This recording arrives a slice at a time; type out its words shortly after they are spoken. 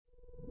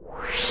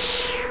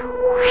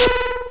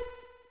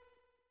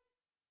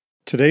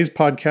Today's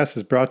podcast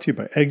is brought to you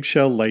by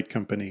Eggshell Light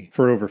Company.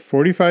 For over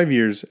 45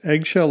 years,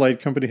 Eggshell Light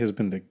Company has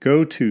been the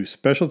go-to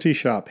specialty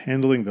shop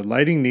handling the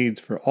lighting needs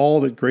for all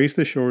that grace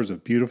the shores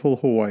of beautiful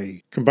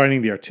Hawaii.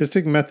 Combining the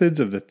artistic methods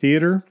of the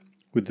theater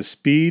with the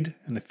speed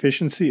and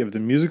efficiency of the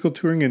musical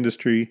touring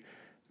industry,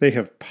 they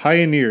have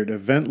pioneered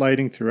event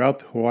lighting throughout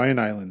the Hawaiian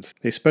Islands.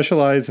 They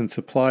specialize in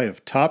supply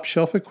of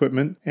top-shelf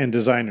equipment and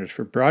designers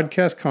for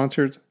broadcast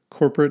concerts,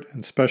 corporate,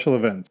 and special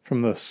events.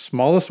 From the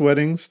smallest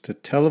weddings to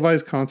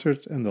televised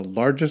concerts and the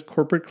largest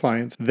corporate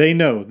clients, they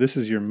know this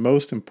is your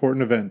most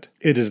important event.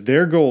 It is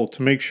their goal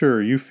to make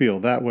sure you feel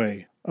that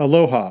way.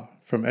 Aloha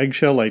from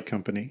Eggshell Light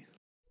Company.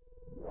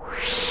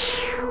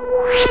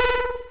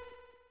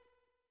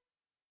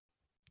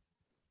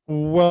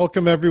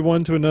 Welcome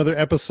everyone to another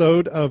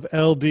episode of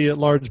LD at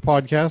Large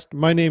podcast.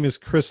 My name is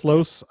Chris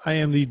Lose. I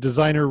am the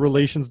designer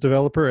relations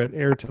developer at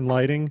Ayrton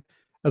Lighting,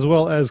 as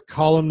well as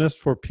columnist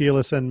for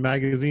PLSN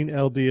Magazine,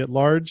 LD at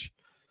Large.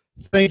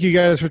 Thank you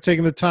guys for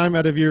taking the time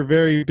out of your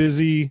very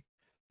busy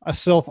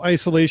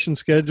self-isolation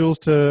schedules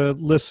to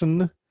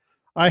listen.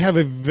 I have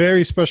a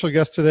very special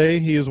guest today.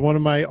 He is one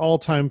of my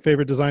all-time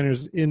favorite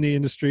designers in the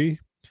industry.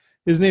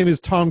 His name is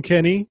Tom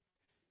Kenny.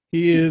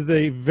 He is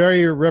a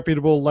very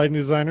reputable lighting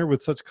designer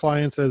with such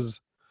clients as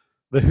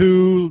The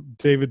Who,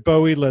 David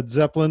Bowie, Led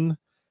Zeppelin.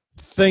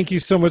 Thank you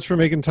so much for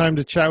making time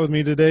to chat with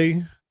me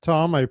today,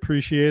 Tom. I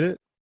appreciate it.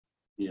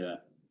 Yeah.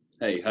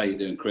 Hey, how you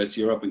doing, Chris?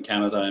 You're up in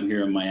Canada. I'm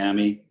here in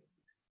Miami.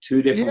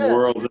 Two different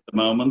worlds at the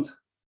moment.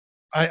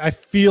 I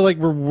feel like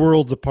we're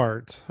worlds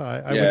apart.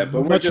 I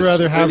would much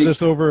rather have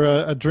this over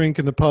a drink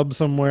in the pub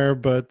somewhere,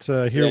 but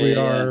here we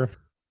are. Yeah.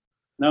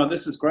 No,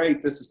 this is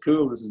great. This is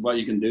cool. This is what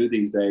you can do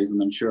these days,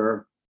 and I'm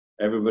sure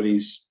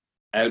everybody's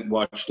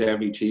watched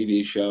every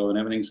TV show and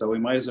everything, so we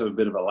might as well have a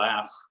bit of a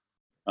laugh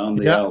on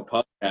the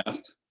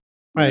podcast.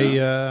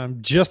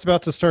 I'm just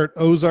about to start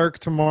Ozark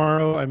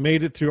tomorrow. I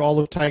made it through all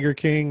of Tiger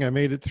King. I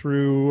made it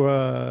through.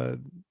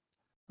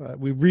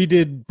 We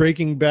redid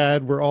Breaking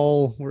Bad.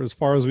 We're as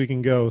far as we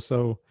can go.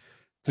 So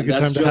it's a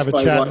good time to have a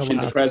chat. That's just by watching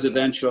the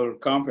presidential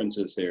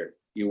conferences here.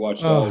 You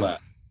watched all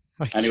that.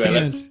 Anyway,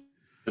 let's do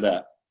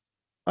that.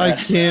 I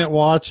can't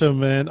watch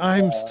them, man.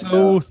 I'm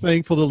so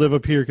thankful to live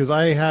up here because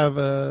I have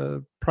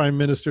a prime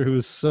minister who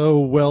is so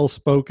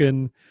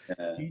well-spoken.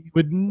 Yeah. He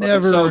would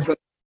never... Well,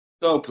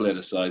 so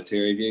politicized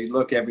here. If you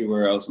look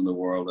everywhere else in the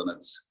world, and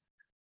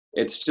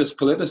it's just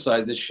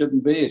politicized. It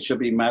shouldn't be. It should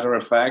be matter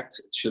of fact.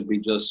 It should be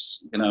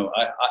just,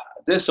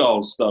 this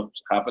all stuff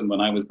happened when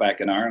I was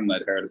back in Ireland.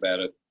 I'd heard about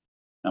it.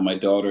 And my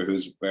daughter,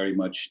 who's very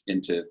much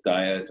into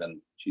diet,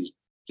 and she's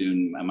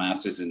doing a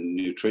master's in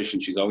nutrition,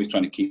 she's always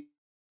trying to keep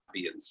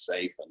and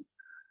safe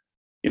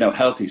and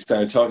healthy,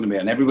 started talking to me,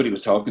 and everybody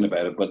was talking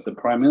about it. But the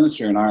Prime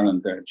Minister in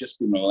Ireland, there had just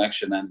been an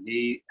election, and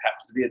he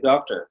happens to be a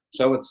doctor,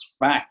 so it's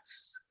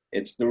facts,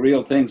 it's the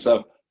real thing.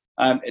 So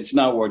it's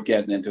not worth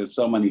getting into it.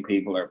 So many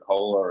people are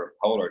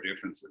polar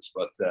differences,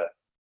 but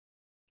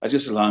I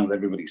just, as long as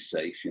everybody's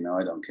safe,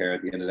 I don't care.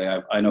 At the end of the day,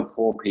 I know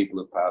 4 people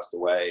have passed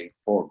away,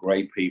 4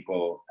 great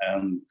people,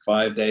 and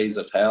 5 days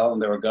of hell, and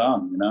they were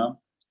gone.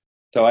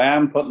 So I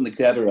am putting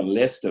together a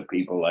list of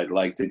people I'd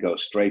like to go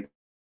straight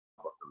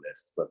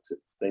list, but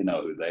they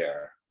know who they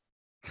are.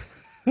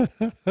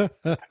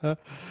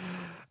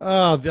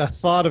 The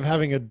thought of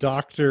having a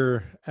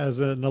doctor as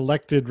an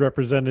elected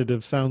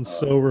representative sounds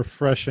so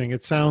refreshing.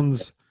 It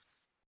sounds...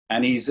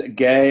 And he's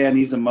gay and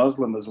he's a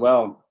Muslim as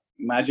well.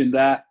 Imagine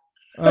that.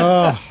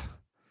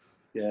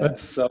 Yeah,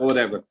 so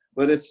whatever.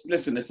 But it's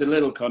a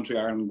little country,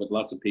 Ireland, with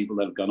lots of people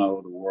that have gone all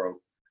over the world.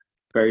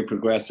 Very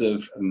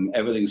progressive, and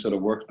everything sort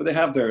of works. But they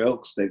have their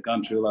ilks. They've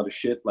gone through a lot of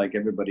shit like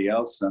everybody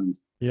else.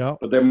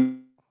 But they're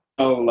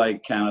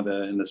like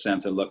Canada in the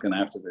sense of looking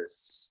after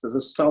this. There's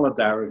a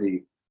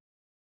solidarity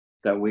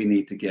that we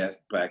need to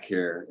get back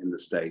here in the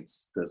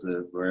States.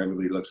 Where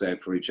everybody looks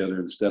out for each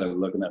other instead of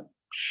looking at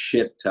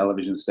shit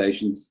television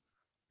stations,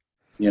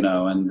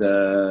 and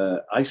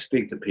I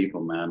speak to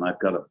people, man. I've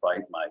got to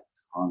bite my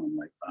tongue.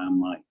 I'm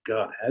my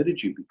God, how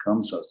did you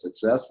become so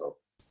successful?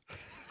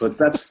 But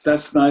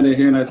that's neither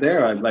here nor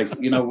there. I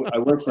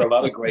work for a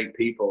lot of great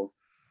people.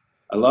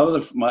 A lot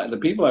of the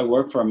people I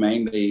work for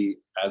mainly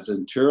as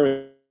in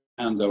tourists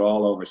are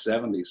all over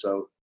 70,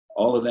 so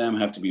all of them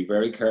have to be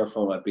very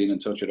careful. I've been in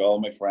touch with all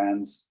my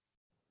friends,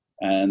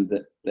 and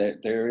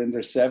they're in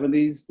their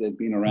 70s. They've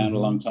been around a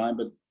long time.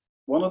 But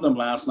one of them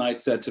last night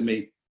said to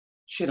me,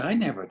 "Shit, I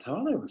never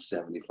thought I was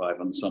 75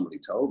 when somebody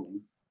told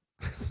me."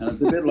 And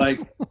it's a bit like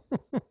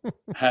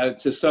how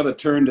to sort of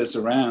turn this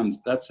around.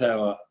 That's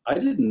how I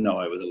didn't know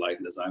I was a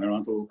lighting designer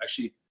until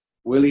actually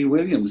Willie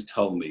Williams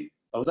told me,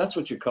 "Oh, that's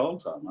what you're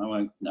called, Tom." I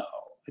went, "No,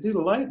 I do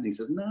the lighting." He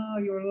says, "No,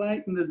 you're a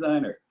lighting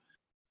designer."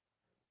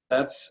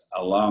 That's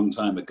a long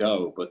time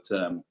ago, but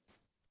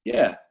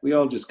we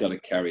all just got to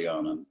carry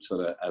on. And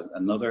sort of, as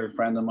another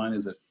friend of mine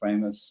is a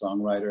famous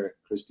songwriter,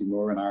 Christy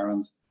Moore in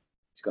Ireland.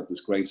 He's got this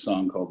great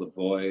song called The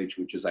Voyage,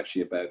 which is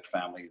actually about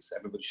families.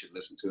 Everybody should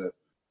listen to it.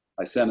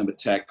 I sent him a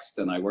text,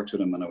 and I worked with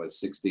him when I was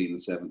 16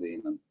 and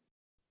 17, and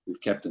we've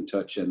kept in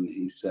touch. And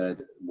he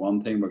said, one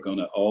thing we're going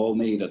to all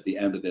need at the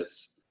end of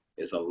this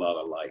is a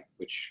lot of light,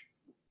 which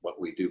what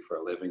we do for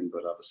a living.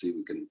 But obviously,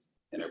 we can,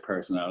 in our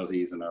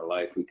personalities and our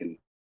life, we can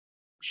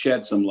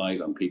shed some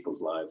light on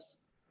people's lives.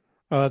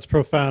 Oh, that's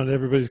profound.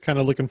 Everybody's kind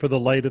of looking for the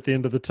light at the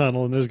end of the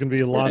tunnel, and there's going to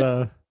be a lot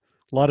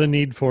of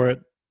need for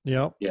it.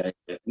 Yep. Yeah,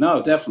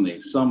 no, definitely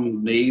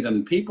some need,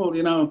 and people,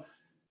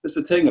 that's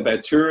the thing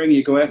about touring.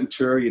 You go out and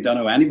tour, you don't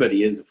know who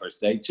anybody is the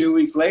first day. 2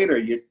 weeks later,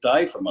 you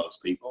die for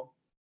most people,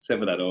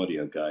 except for that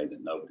audio guy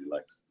that nobody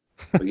likes.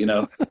 But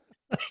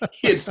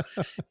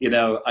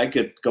I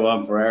could go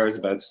on for hours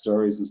about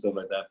stories and stuff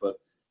like that. But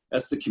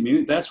that's the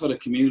community. That's what a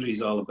community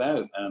is all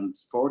about. And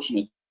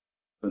fortunate,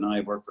 and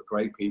I work for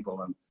great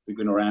people, and we've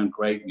been around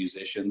great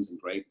musicians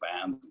and great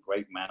bands and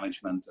great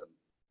management and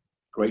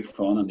great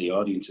fun, and the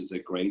audiences are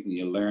great, and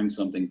you learn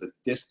something.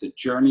 The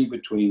journey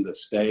between the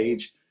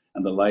stage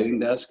and the lighting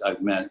desk,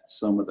 I've met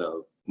some of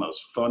the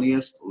most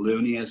funniest,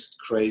 looniest,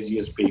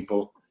 craziest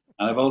people,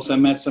 and I've also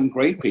met some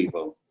great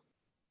people,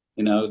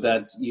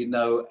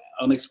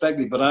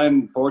 unexpectedly. But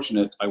I'm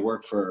fortunate. I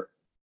work for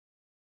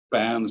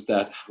bands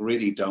that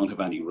really don't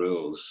have any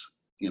rules,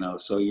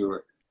 so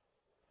you're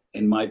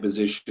in my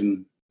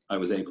position. I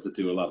was able to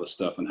do a lot of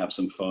stuff and have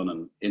some fun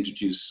and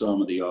introduce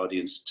some of the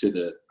audience to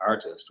the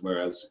artist,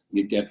 whereas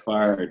you'd get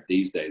fired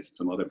these days with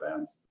some other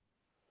bands.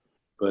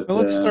 But well,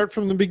 let's start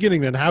from the beginning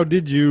then. How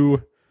did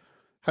you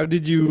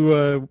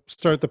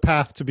start the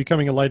path to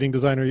becoming a lighting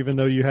designer, even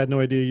though you had no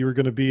idea you were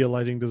going to be a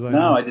lighting designer?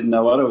 No, I didn't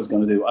know what I was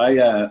going to do.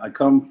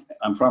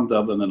 I'm from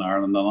Dublin in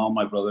Ireland, and all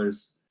my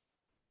brothers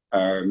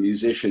are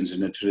musicians in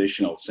the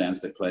traditional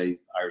sense. They play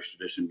Irish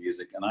traditional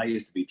music, and I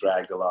used to be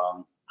dragged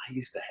along. I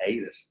used to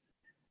hate it.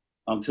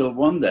 Until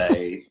one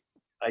day,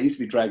 I used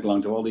to be dragged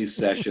along to all these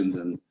sessions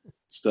and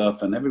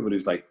stuff, and everybody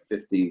was like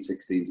 15,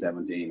 16,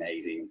 17,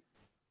 18.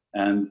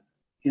 And,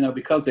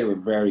 because they were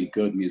very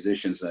good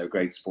musicians and they were a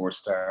great sports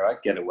star,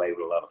 I'd get away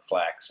with a lot of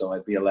flack. So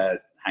I'd be allowed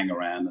to hang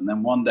around. And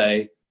then one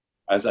day,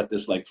 I was at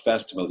this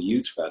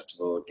youth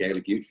festival,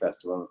 Gaelic youth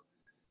festival,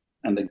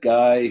 and the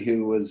guy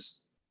who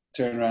was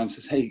turning around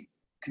says, "Hey,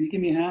 can you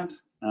give me a hand?"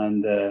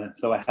 And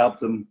so I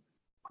helped him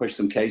push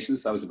some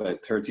cases. I was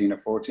about 13 or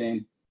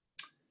 14.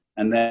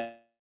 And then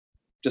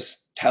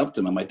just helped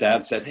him. And my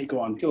dad said, "Hey,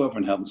 go over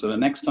and help him." So the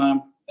next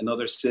time,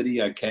 another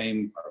city I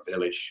came, or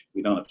village,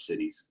 we don't have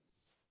cities,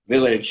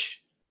 village,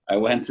 I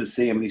went to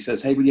see him, and he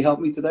says, "Hey, will you help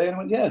me today?" And I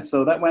went, "Yeah."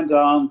 So that went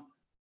on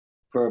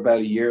for about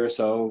a year or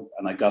so.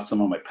 And I got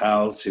some of my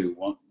pals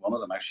one of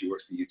them actually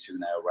works for U2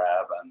 now,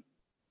 Rab,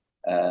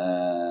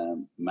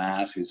 and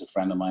Matt, who's a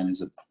friend of mine,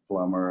 who's a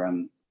plumber,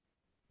 and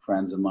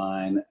friends of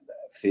mine,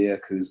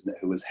 Fiach,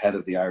 who was head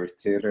of the Irish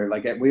Theatre.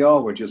 Like, we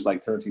all were just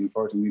like 13,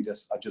 14.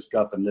 I just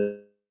got them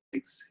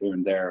legs here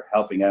and there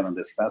helping out on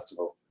this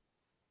festival.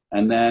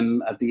 And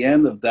then at the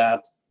end of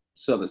that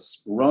sort of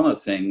run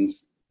of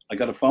things, I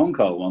got a phone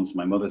call once.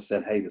 My mother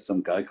said, "Hey, there's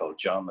some guy called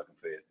John looking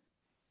for you."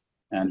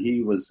 And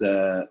he was,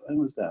 when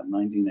was that?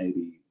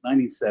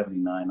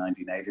 1979,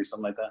 1980 or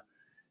something like that.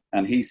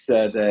 And he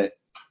said,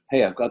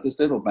 "Hey, I've got this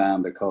little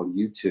band. They're called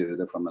U2.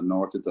 They're from the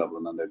north of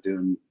Dublin, and they're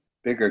doing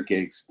bigger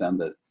gigs than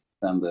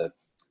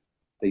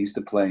they used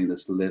to play in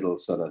this little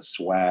sort of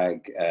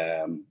swag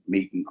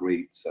meet and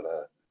greet sort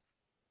of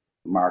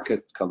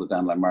market called the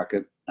Dandelion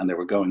Market, and they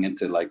were going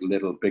into like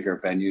little bigger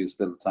venues,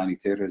 little tiny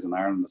theatres in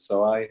Ireland."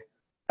 So I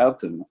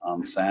helped him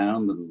on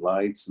sound and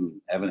lights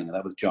and everything, and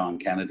that was John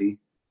Kennedy.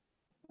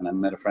 And I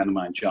met a friend of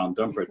mine, John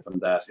Dunford, from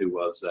that, who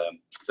was a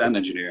sound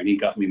engineer, and he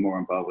got me more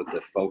involved with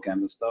the folk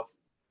end of stuff.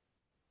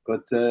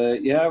 But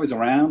I was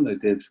around.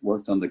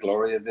 Worked on the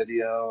Gloria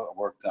video. I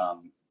worked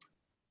on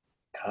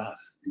a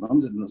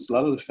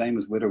lot of the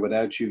famous With or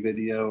Without You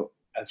video.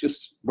 I was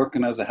just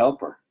working as a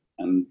helper.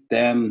 And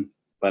then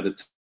by the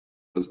time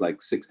I was like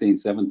 16,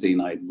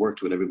 17, I'd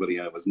worked with everybody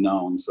I was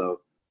known.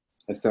 So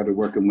I started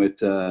working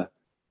with a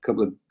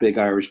couple of big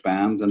Irish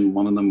bands, and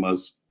one of them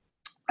was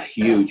a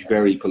huge,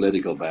 very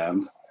political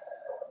band.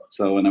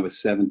 So when I was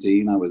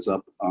 17, I was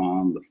up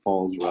on the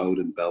Falls Road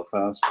in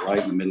Belfast,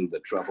 right in the middle of the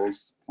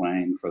Troubles,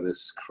 playing for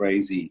this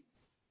crazy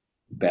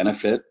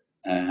benefit.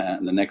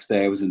 And the next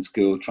day I was in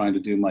school trying to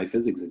do my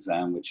physics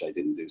exam, which I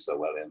didn't do so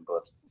well in.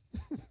 But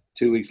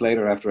 2 weeks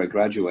later, after I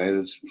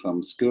graduated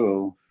from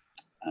school,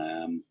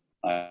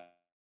 I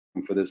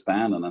worked for this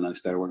band, and then I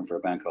started working for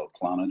a band called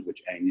Clonard,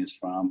 which Ainya's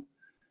from.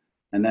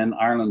 And then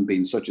Ireland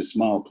being such a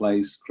small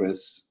place,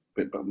 Chris,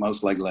 but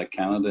most like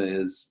Canada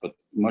is, but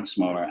much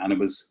smaller. And it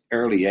was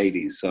early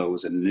 80s, so it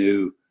was a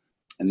new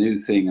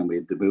thing. And we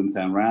had the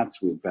Boomtown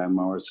Rats, we had Van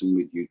Morrison,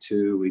 we had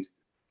U2, we had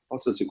all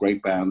sorts of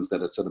great bands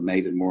that had sort of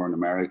made it more in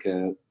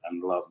America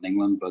and a lot in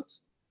England. But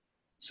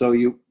so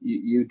you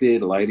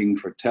did lighting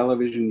for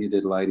television, you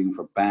did lighting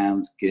for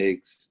bands,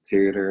 gigs,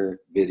 theater,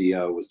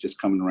 video was just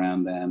coming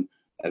around then,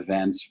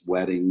 events,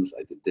 weddings.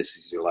 I did This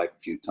Is Your Life a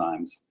few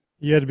times.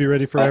 You had to be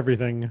ready for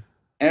everything.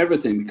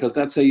 Everything, because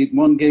that's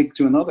one gig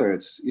to another.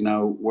 It's,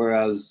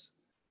 whereas,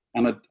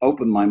 and it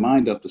opened my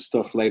mind up to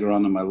stuff later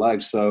on in my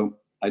life. So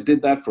I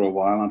did that for a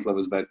while until I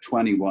was about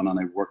 21, and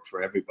I worked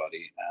for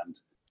everybody. And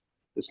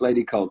this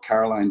lady called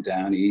Caroline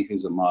Downey,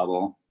 who's a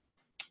model,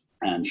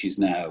 and she's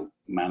now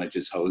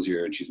manages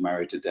Hosier, and she's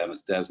married to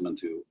Dennis Desmond,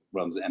 who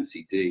runs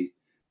MCD.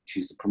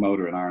 She's the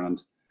promoter in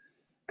Ireland.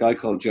 A guy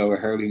called Joe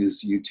Hurley,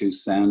 who's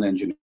U2's sound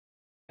engineer,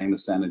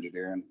 famous sound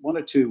engineer, and one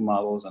or two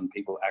models and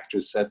people,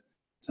 actors said,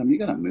 Tom,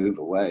 you're going to move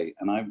away.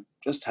 And I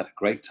just had a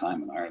great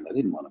time in Ireland. I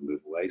didn't want to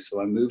move away.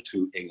 So I moved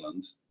to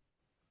England.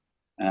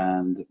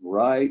 And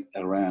right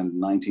around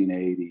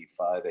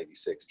 1985,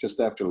 86,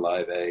 just after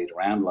Live Aid,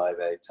 around Live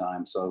Aid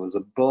time. So it was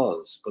a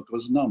buzz, but there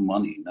was no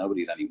money.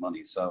 Nobody had any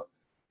money. So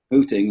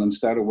moved to England,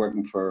 started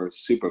working for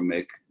Super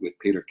Mick with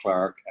Peter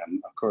Clark.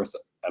 And of course,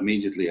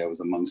 immediately I was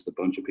amongst a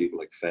bunch of people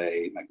like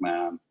Faye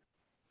McMahon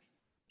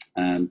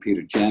and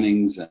Peter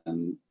Jennings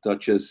and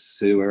Duchess,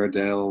 Sue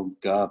Airedale.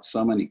 God,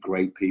 so many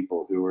great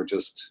people who were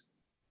just,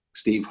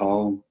 Steve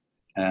Hall,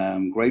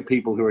 great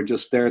people who are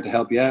just there to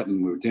help you out.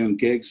 And we were doing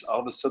gigs.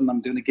 All of a sudden,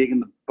 I'm doing a gig in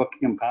the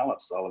Buckingham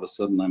Palace. All of a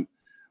sudden, I'm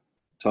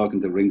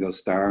talking to Ringo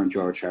Starr and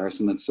George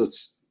Harrison.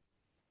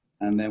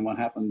 And then what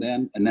happened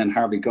then? And then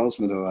Harvey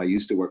Goldsmith, who I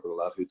used to work with a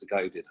lot, who's the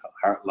guy who did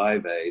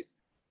Live Aid,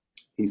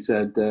 he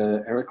said,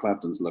 Eric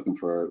Clapton's looking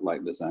for a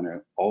light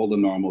designer. All the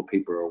normal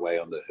people are away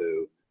on The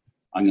Who.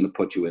 I'm going to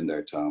put you in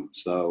there, Tom.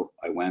 So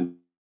I went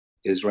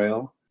to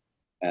Israel,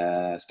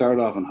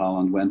 started off in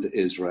Holland, went to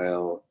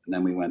Israel, and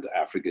then we went to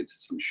Africa, did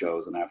some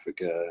shows in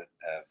Africa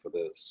for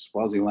the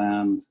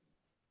Swaziland,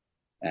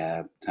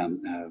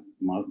 Botswana,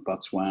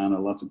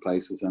 lots of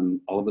places. And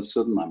all of a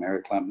sudden, I'm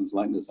Eric Clapton's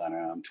light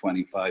designer. I'm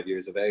 25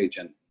 years of age,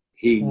 and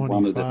he 25.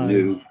 wanted a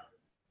new,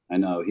 I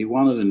know, he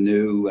wanted a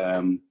new,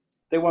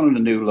 they wanted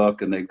a new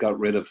look, and they got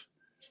rid of,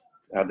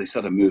 they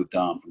sort of moved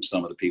on from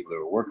some of the people who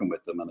were working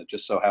with them. And it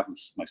just so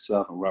happens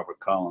myself and Robert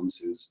Collins,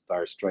 who's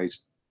Dire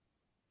Straits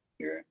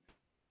here,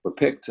 were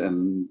picked,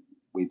 and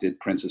we did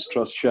Princess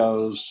Trust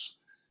shows.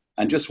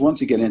 And just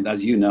once you get in,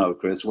 as you know,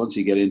 Chris, once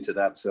you get into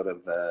that sort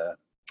of,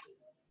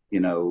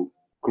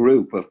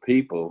 group of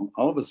people,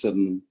 all of a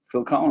sudden,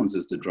 Phil Collins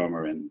is the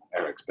drummer in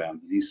Eric's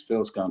band.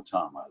 Phil's gone,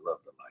 Tom, I love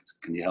the lights.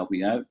 Can you help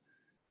me out?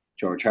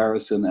 George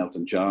Harrison,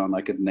 Elton John, I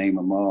could name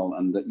them all.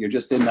 And you're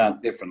just in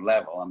that different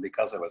level. And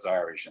because I was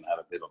Irish and had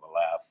a bit of a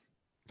laugh,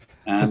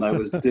 and I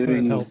was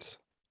doing, helps.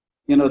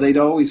 They'd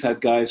always had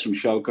guys from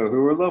Shoko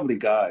who were lovely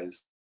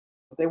guys,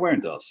 but they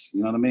weren't us, you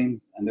know what I mean?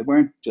 And they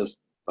weren't just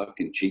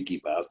fucking cheeky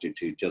bastards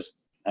who just,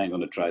 I'm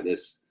going to try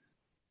this.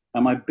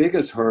 And my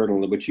biggest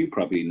hurdle, which you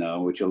probably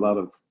know, which a lot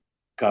of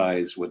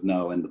guys would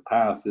know in the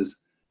past,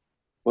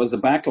 was the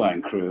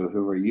backline crew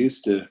who were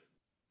used to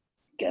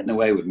getting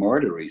away with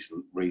murder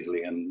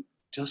easily and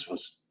just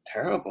was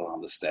terrible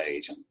on the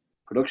stage. And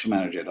production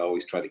manager had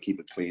always tried to keep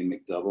it clean,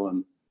 Mick Double.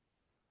 And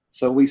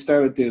so we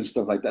started doing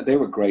stuff like that. They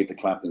were great, the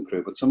Clapton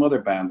crew, but some other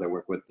bands I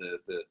work with,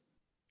 the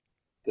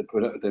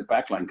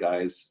backline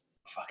guys,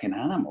 fucking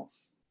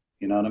animals.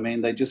 You know what I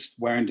mean? They just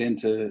weren't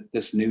into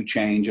this new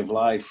change of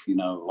life,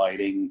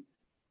 lighting.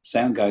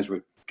 Sound guys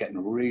were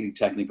getting really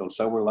technical.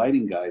 So were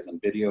lighting guys,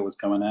 and video was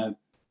coming out.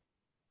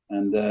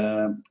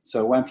 And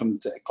so I went from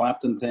the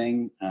Clapton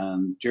thing,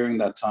 and during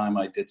that time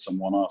I did some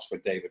one-offs for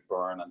David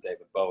Byrne and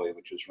David Bowie,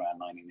 which was around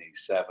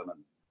 1987.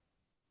 And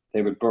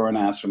David Byrne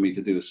asked for me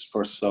to do his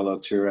first solo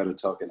tour out of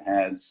Talking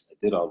Heads. I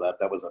did all that.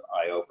 That was an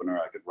eye-opener.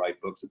 I could write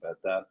books about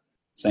that.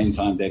 Same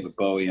time, David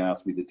Bowie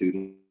asked me to do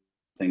the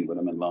thing with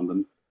him in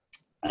London.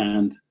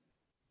 And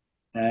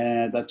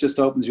that just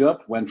opens you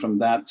up. Went from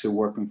that to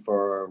working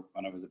for,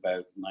 when I was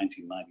about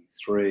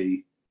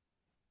 1993,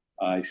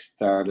 I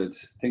started,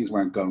 things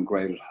weren't going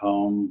great at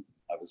home.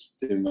 I was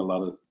doing a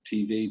lot of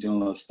TV,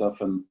 doing a lot of stuff.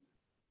 And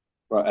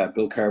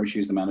Bill Kirby,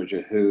 who's the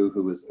manager who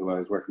I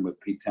was working with,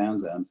 Pete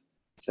Townsend,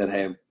 said,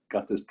 hey, I've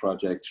got this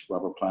project,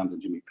 Robert Plant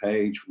and Jimmy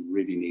Page. We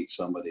really need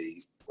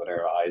somebody with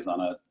our eyes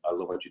on it. I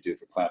love what you do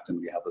for Clapton.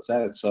 Will you help us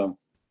out? So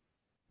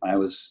I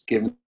was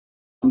given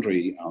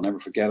Andre, I'll never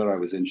forget it. I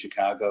was in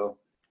Chicago,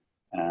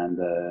 and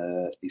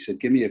he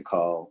said, give me a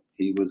call.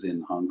 He was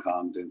in Hong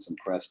Kong doing some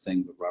press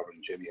thing with Robert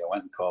and Jimmy. I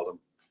went and called him.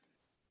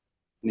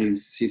 And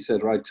he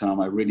said, right, Tom,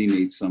 I really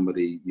need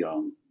somebody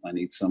young. I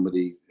need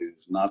somebody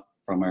who's not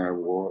from our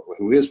world,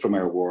 who is from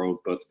our world,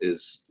 but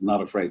is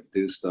not afraid to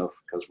do stuff,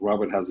 because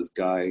Robert has his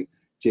guy.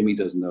 Jimmy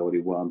doesn't know what he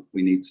wants.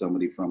 We need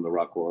somebody from the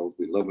rock world.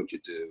 We love what you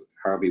do.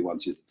 Harvey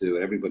wants you to do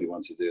it. Everybody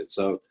wants you to do it.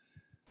 So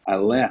I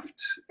left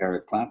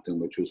Eric Clapton,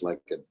 which was like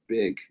a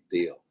big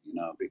deal,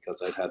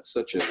 because I'd had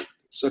such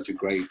a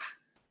great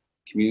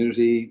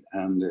community,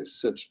 and there's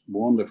such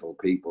wonderful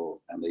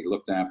people, and they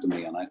looked after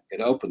me, and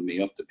it opened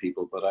me up to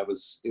people. But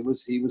he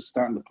was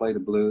starting to play the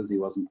blues. He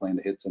wasn't playing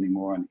the hits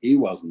anymore, and he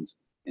wasn't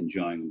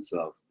enjoying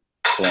himself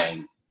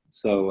playing.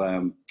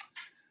 So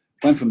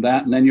went from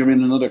that, and then you're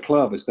in another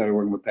club. I started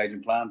working with Page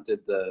and Plant,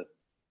 did the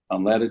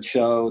Unleaded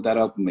show. That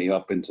opened me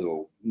up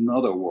into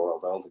another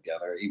world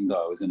altogether, even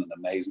though I was in an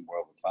amazing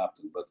world with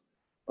Clapton, but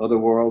other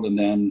world. And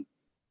then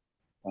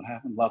what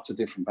happened? Lots of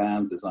different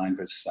bands, Design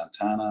vs.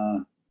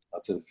 Santana,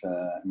 lots of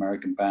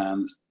American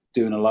bands,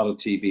 doing a lot of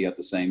TV at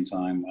the same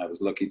time. I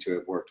was lucky to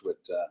have worked with,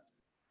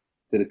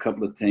 did a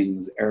couple of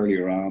things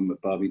earlier on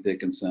with Bobby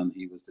Dickinson.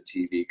 He was the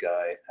TV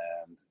guy,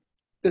 and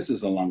this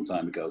is a long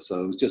time ago.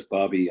 So it was just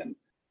Bobby and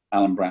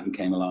Alan Bratton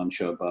came along and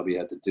showed Bobby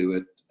how to do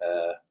it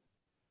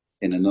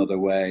in another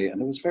way. And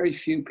there was very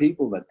few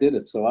people that did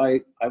it. So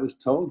I was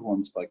told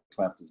once by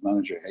Clapton's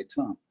manager, hey,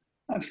 Tom,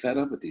 I'm fed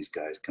up with these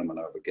guys coming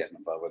over, getting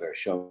involved with our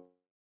show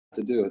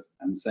to do it.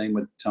 And same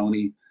with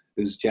Tony,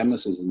 who's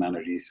Genesis'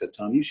 manager. He said,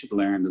 Tom, you should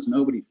learn. There's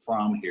nobody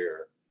from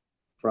here,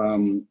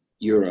 from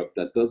Europe,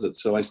 that does it.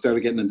 So I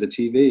started getting into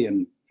TV.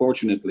 And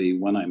fortunately,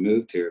 when I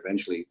moved here,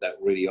 eventually that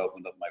really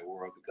opened up my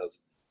world,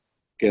 because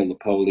Gail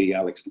Napoli,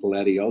 Alex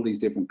Paletti, all these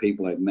different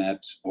people I'd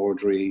met,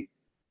 Audrey,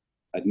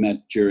 I'd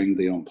met during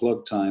the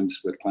Unplugged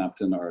times with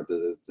Clapton or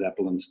the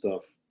Zeppelin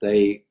stuff,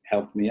 they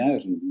helped me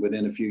out. And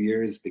within a few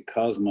years,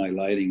 because my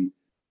lighting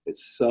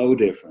is so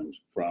different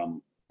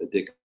from the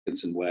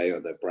Dickinson way or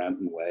the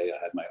Branton way,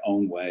 I had my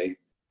own way.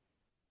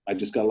 I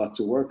just got lots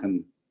of work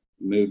and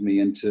moved me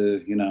into,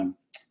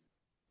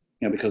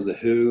 because of the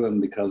Who and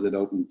because it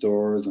opened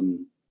doors,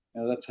 and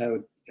that's how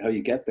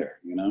you get there,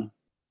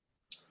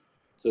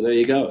 So there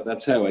you go.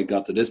 That's how I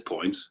got to this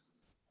point.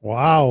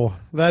 Wow,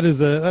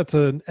 that's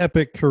an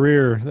epic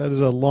career. That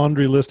is a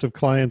laundry list of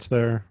clients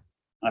there.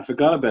 I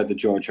forgot about the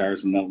George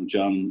Harrison, Elton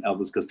John,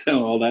 Elvis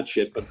Costello, all that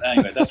shit. But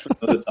anyway, that's for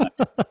another time.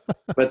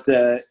 But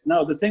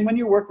no, the thing, when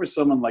you work for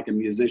someone like a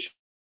musician,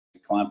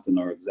 Clapton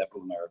or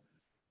Zeppelin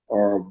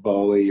or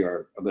Bowie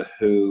or the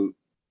Who,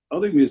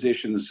 other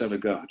musicians sort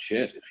of go,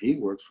 shit, if he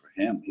works for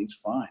him, he's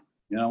fine,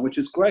 which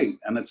is great.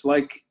 And it's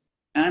like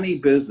any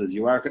business.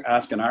 You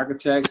ask an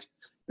architect,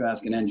 you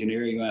ask an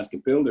engineer, you ask a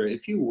builder,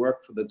 if you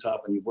work for the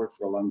top and you work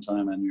for a long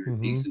time and you're a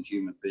decent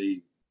human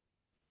being,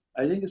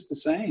 I think it's the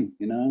same,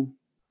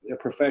 Your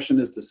profession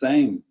is the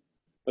same.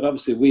 But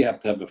obviously we have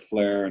to have a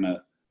flair and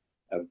a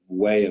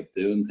way of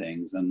doing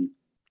things. And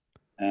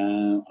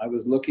I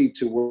was lucky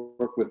to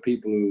work with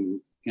people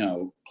who,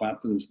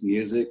 Clapton's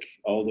music,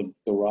 all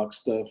the rock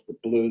stuff, the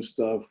blues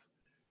stuff,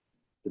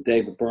 the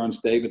David Byrnes.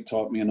 David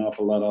taught me an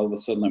awful lot. All of a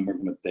sudden I'm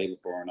working with David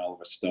Byrne,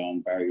 Oliver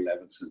Stone, Barry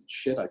Levinson.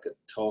 Shit, I could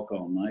talk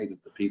all night of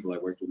the people I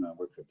worked with. I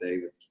worked for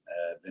David,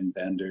 Vin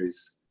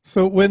Benders.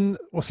 So when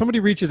somebody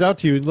reaches out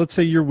to you, let's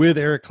say you're with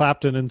Eric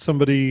Clapton and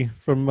somebody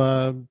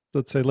from,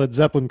 let's say Led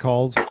Zeppelin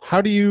calls,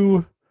 how do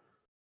you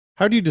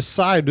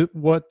decide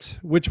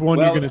which one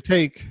you're going to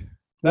take?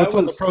 What's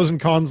on the pros and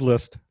cons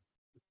list?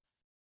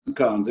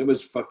 Cons. It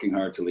was fucking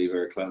hard to leave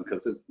Eric Clapton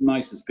because the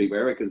nicest people.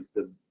 Eric is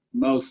the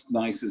most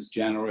nicest,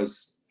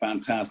 generous,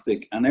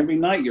 fantastic, and every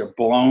night you're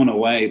blown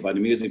away by the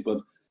music. But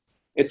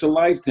it's a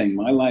life thing.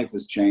 My life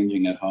was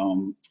changing at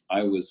home.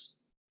 I was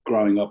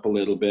growing up a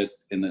little bit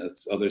in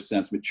this other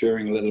sense,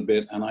 maturing a little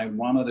bit, and I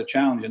wanted a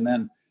challenge. And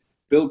then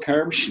Bill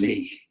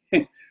Kerbishley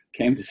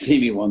came to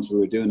see me once. We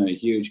were doing a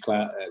huge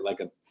class,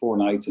 4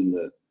 nights in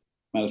the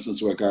Madison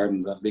Square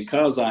Gardens, and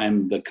because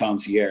I'm the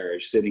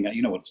concierge sitting at,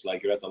 what it's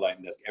like, you're at the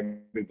lighting desk,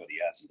 everybody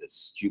asks you the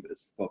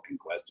stupidest fucking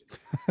questions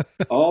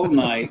all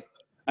night.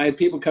 I had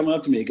people coming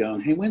up to me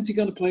going, hey, when's he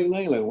going to play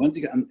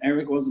Layla? And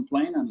Eric wasn't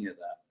playing any of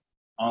that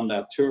on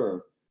that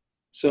tour.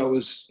 So it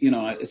was,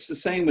 it's the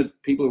same with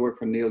people who work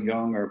for Neil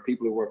Young or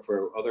people who work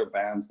for other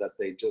bands, that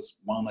they just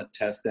want to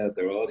test out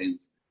their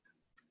audience.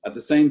 At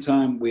the same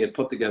time, we had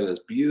put together this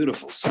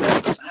beautiful set.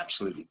 It was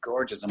absolutely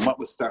gorgeous. And what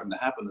was starting to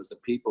happen is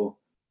that people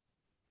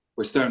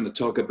were starting to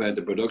talk about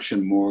the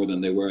production more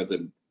than they were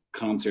the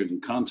concert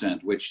and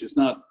content, which is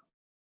not,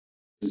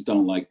 just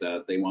don't like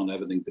that. They want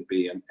everything to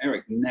be. And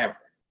Eric never,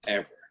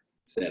 ever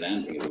said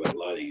anything about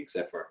lighting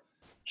except for,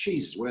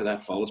 Jesus, where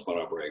that follow spot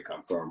operator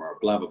come from, or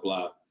blah, blah,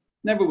 blah.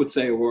 Never would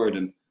say a word.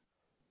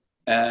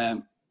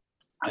 And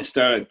I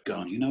started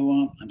going, you know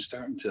what? I'm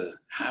starting to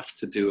have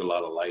to do a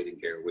lot of lighting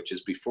here, which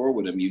is before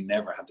with him, you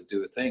never had to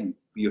do a thing.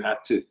 You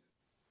had to,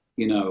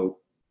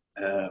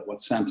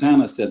 what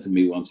Santana said to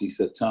me once, he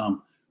said,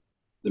 Tom,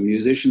 the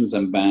musicians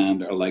and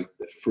band are like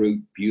the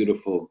fruit,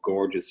 beautiful,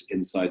 gorgeous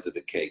insides of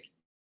a cake.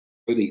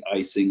 For the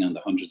icing and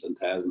the hundreds and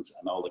thousands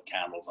and all the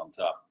candles on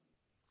top.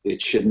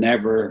 It should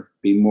never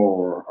be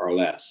more or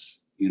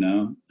less,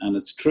 and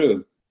it's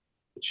true.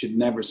 It should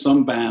never.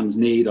 Some bands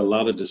need a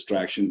lot of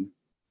distraction.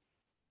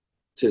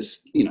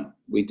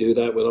 We do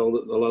that with a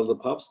lot of the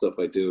pop stuff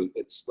I do.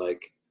 It's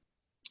like,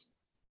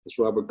 as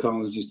Robert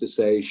Collins used to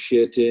say,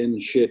 shit in,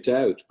 shit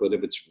out. But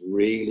if it's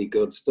really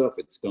good stuff,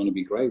 it's going to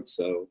be great.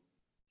 So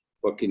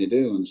what can you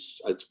do? And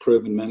it's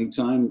proven many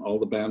times. All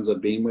the bands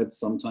I've been with,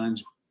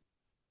 sometimes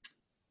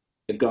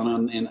they've gone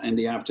on in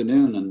the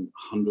afternoon and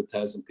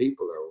 100,000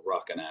 people are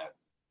rocking out,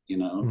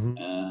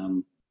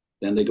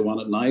 then they go on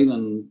at night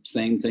and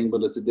same thing,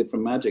 but it's a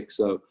different magic.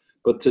 So,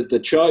 but the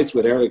choice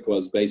with Eric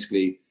was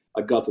basically,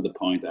 I got to the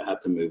point I had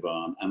to move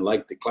on. And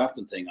like the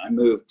Clapton thing, I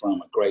moved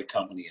from a great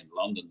company in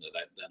London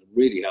that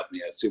really helped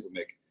me out,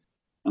 Supermic,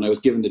 and I was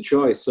given the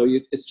choice. So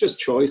it's just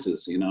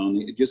choices, and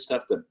you just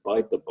have to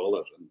bite the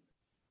bullet and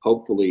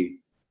hopefully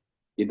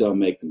you don't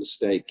make the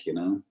mistake,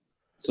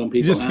 Some people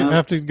you just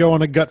have to go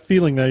on a gut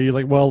feeling there. You're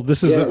like, well,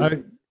 this is,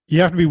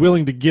 you have to be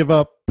willing to give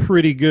up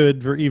pretty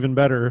good for even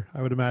better,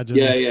 I would imagine.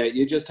 Yeah,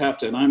 you just have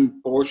to. And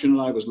I'm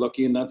fortunate, I was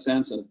lucky in that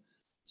sense. And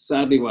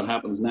sadly, what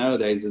happens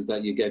nowadays is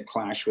that you get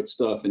clash with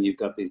stuff and you've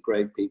got these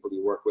great people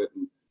you work with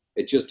and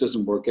it just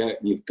doesn't work out.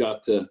 And you've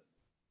got to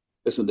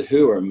listen, the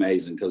Who are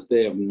amazing because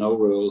they have no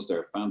rules.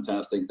 They're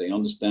fantastic. They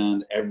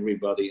understand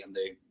everybody, and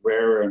they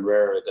rarer and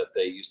rarer that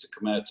they used to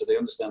come out. So they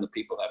understand that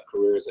people have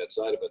careers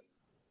outside of it.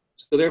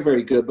 So they're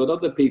very good. But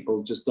other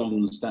people just don't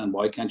understand.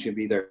 Why can't you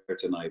be there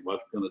tonight? What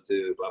are you going to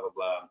do? Blah, blah,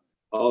 blah.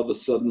 All of a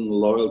sudden,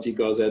 loyalty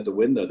goes out the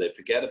window. They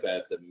forget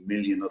about the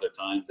million other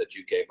times that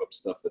you gave up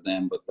stuff for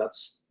them. But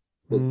that's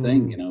the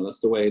thing, you know, that's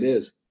the way it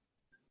is.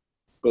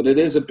 But it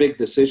is a big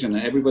decision,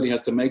 and everybody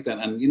has to make that.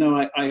 And, you know,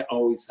 I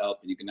always help,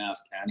 and you can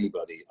ask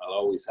anybody. I'll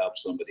always help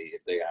somebody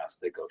if they ask.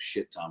 They go,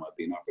 shit, Tom, I've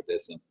been offered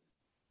this. And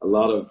a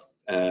lot of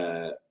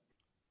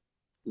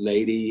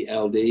lady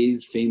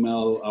LDs,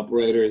 female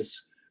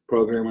operators,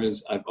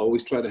 programmers, I've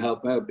always tried to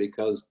help out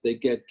because they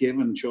get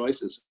given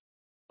choices.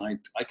 I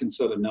can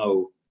sort of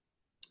know,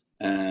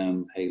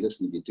 hey,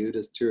 listen, if you do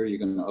this tour, you're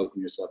going to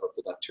open yourself up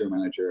to that tour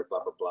manager,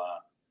 blah, blah, blah.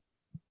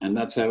 And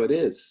that's how it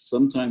is.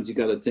 Sometimes you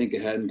got to think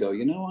ahead and go,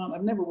 you know what,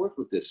 I've never worked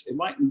with this. It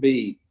mightn't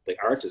be the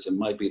artist. It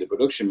might be the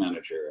production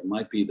manager. It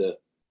might be the,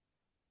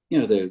 you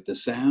know, the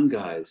sound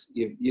guys.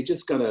 You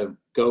just got to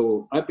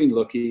go. I've been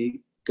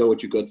lucky, go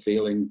with your gut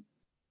feeling,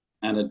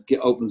 and it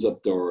opens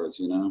up doors,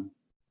 you know,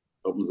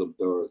 opens up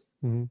doors.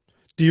 Mm-hmm.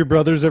 Do your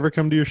brothers ever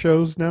come to your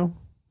shows now?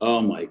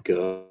 Oh my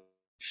God,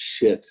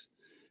 shit.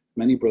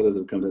 Many brothers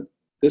have come to.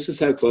 This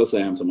is how close I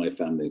am to my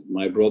family.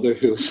 My brother,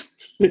 who's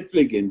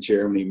living in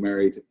Germany,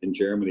 married in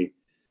Germany,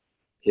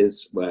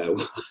 his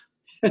wife,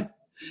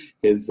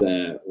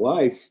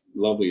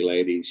 lovely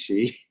lady,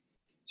 she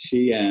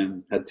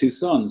had two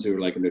sons who were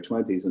like in their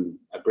 20s, and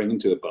I bring them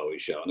to a Bowie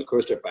show, and of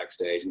course they're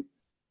backstage, and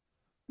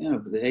you know,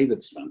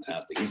 David's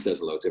fantastic. He says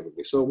hello to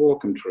everybody. So I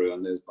walk him through,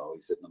 and there's Bowie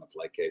sitting on a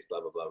flight case,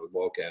 blah blah blah. We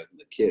walk out, and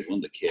one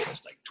of the kids,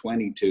 is like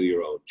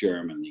 22-year-old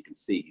German. You can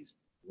see he's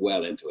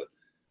well into it.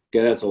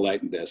 Get out to the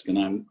lighting desk, and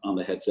I'm on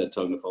the headset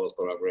talking to Falls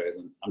operators,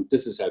 and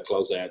this is how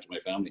close I am to my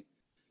family.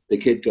 The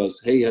kid goes,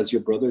 hey, has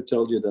your brother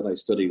told you that I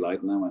study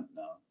lighting? I went,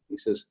 no. He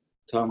says,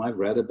 Tom, I've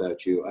read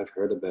about you, I've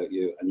heard about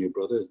you, and your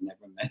brother has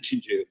never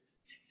mentioned you.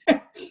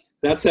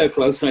 That's how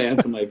close I am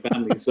to my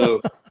family.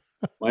 So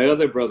my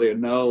other brother,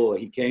 Noel,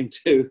 he came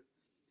to,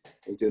 I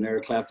was doing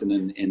Eric Clapton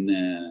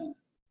in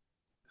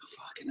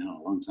fucking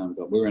hell, a long time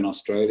ago. We were in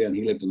Australia, and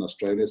he lived in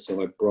Australia,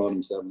 so I brought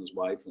himself and his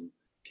wife and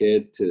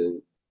kid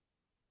to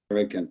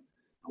Eric, and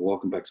I'm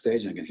walking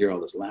backstage, and I can hear all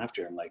this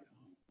laughter. I'm like,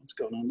 oh, what's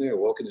going on there?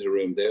 Walking into the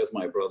room, there's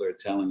my brother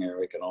telling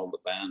Eric and all the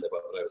band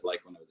about what I was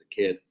like when I was a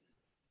kid.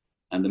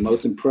 And the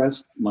most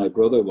impressed my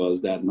brother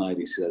was that night,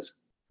 he says,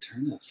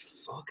 turn those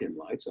fucking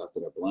lights off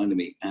that are blinding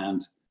me.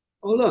 And,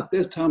 oh, look,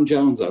 there's Tom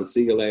Jones. I'll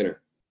see you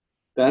later.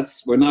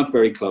 We're not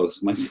very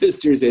close. My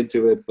sister's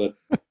into it, but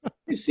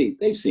they've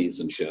seen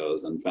some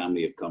shows, and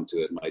family have come to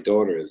it. My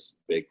daughter is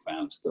a big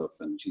fan of stuff,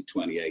 and she's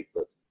 28,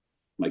 but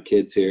my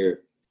kids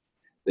here,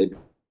 they do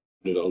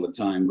it all the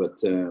time. But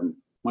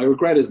my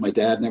regret is my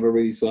dad never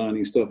really saw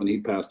any stuff, and he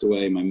passed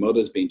away. My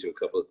mother's been to a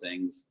couple of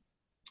things.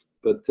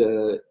 But,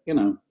 you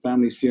know,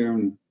 families fear,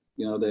 and,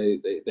 you know,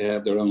 they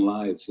have their own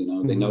lives, you know,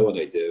 mm-hmm. They know what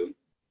they do.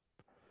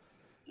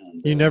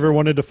 And, you never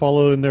wanted to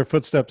follow in their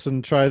footsteps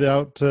and try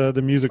out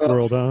the music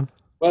world, huh?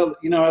 Well,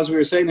 you know, as we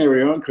were saying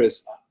earlier on,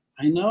 Chris,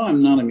 I know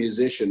I'm not a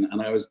musician,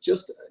 and I was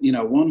just, you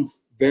know, one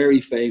very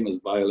famous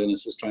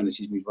violinist was trying to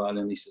teach me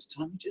violin. He says,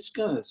 Tom, you just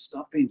got to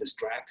stop being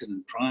distracted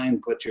and try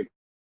and put your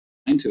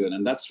mind to it.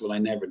 And that's what I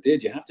never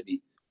did. You have to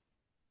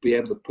be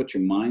able to put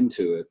your mind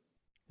to it.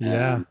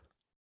 Yeah.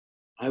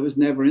 I was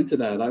never into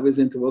that. I was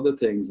into other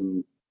things,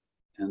 and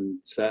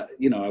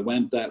you know, I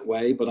went that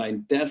way. But I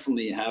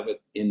definitely have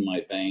it in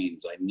my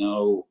veins. I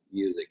know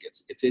music.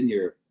 It's in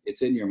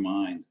your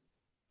mind,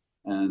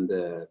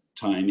 and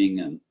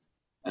timing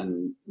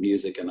and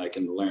music, and I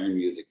can learn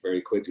music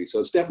very quickly.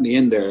 So it's definitely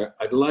in there.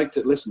 I'd like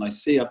to listen.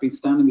 I've been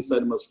standing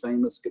beside the most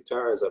famous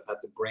guitars. I've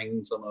had to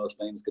bring some of those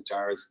famous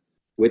guitars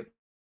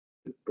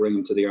bring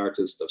them to the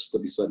artist. I've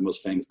stood beside the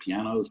most famous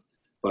pianos,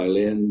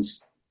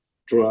 violins,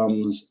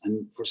 drums,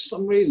 and for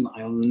some reason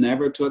I'll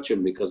never touch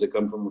them because I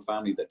come from a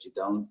family that you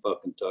don't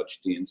fucking touch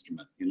the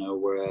instrument, you know,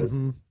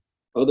 whereas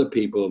mm-hmm. other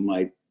people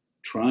might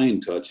try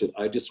and touch it.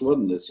 I just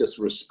wouldn't. It's just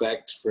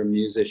respect for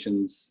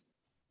musicians'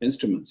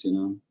 instruments, you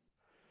know.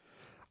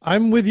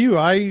 I'm with you.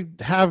 I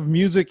have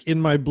music in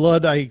my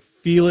blood. I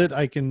feel it.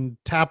 I can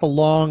tap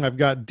along. I've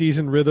got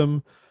decent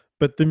rhythm,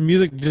 but the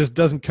music just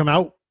doesn't come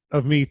out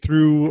of me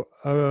through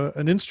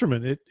an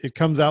instrument. It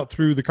comes out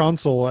through the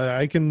console.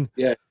 I can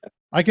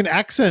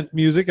accent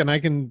music, and I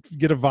can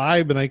get a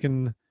vibe, and I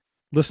can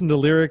listen to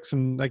lyrics,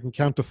 and I can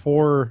count to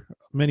 4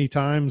 many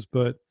times,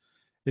 but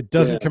it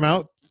doesn't come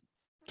out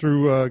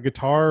through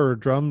guitar or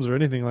drums or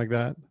anything like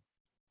that.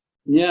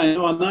 Yeah, I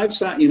know. And I've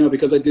sat, you know,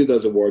 because I do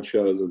those award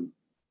shows and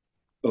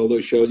all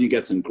those shows, you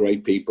get some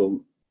great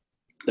people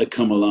that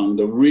come along.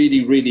 The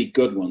really, really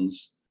good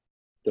ones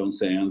don't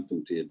say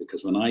anything to you,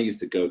 because when I used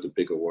to go to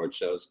big award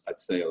shows, I'd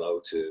say hello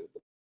to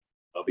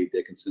Bobby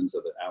Dickinson's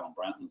or the Alan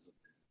Brantons,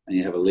 and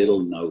you have a little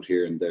note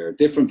here and there.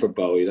 Different for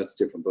Bowie, that's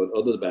different. But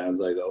other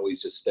bands, I'd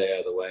always just stay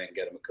out of the way and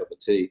get them a cup of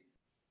tea.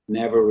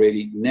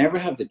 Never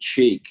have the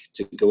cheek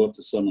to go up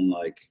to someone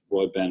like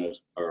Roy Bennett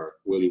or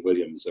Willie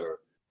Williams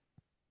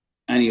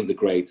any of the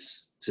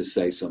greats to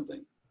say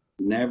something.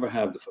 Never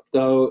have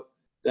though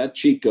that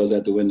cheek goes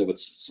out the window with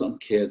some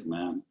kids,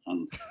 man.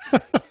 And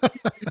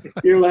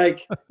you're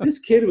like, this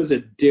kid was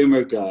a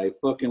dimmer guy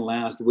fucking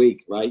last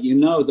week, right? You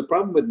know, the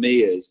problem with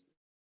me is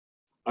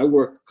I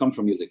come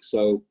from music.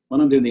 So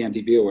when I'm doing the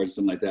MTV Awards,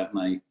 something like that,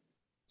 and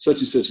such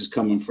and such is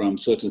coming from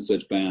such and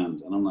such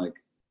band. And I'm like,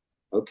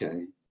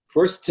 okay.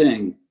 First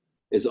thing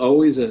is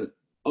always a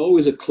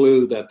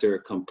clue that they're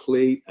a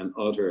complete and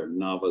utter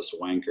novice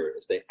wanker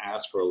is they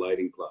ask for a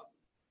lighting plot.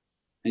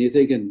 And you're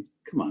thinking,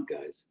 come on,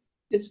 guys.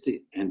 It's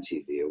the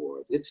MTV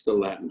Awards. It's the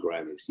Latin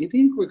Grammys. You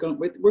think we're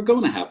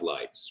going to have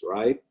lights,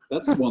 right?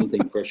 That's one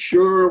thing for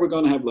sure. We're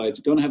going to have lights.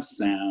 We're going to have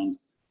sound.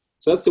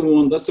 So that's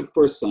the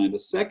first sign. The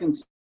second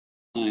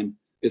sign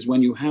is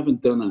when you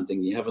haven't done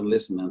anything, you haven't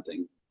listened to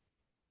anything,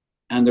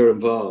 and they're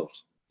involved,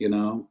 you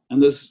know? And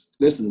there's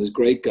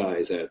great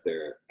guys out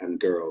there and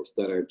girls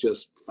that are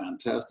just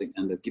fantastic,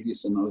 and they'll give you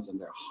some notes, and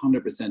they're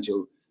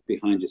 100%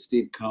 behind you.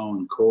 Steve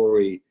Cohen,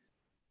 Corey,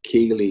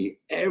 Keeley,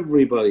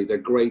 everybody, they're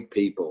great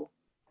people.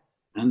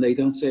 And they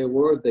don't say a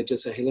word. They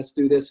just say, hey, let's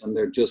do this. And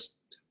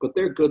but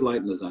they're good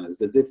lighting designers.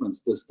 The difference,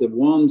 there's the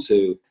ones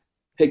who,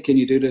 hey, can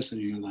you do this? And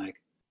you're like,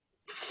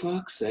 for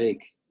fuck's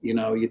sake. You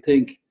know, you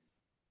think,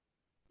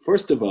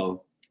 first of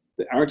all,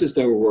 the artists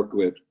that we're working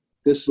with,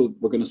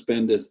 we're going to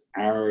spend this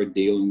hour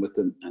dealing with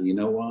them. And you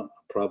know what? I'll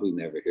probably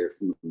never hear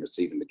from them or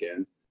see them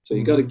again. So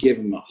you got to give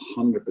them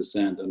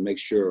 100% and make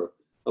sure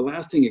the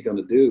last thing you're going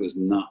to do is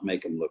not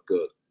make them look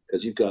good.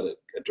 Because you've got a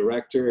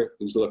director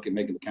who's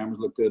making the cameras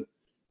look good.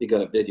 You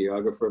got a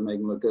videographer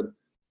making look good.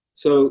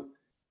 So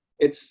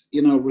it's,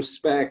 you know,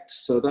 respect.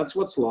 So that's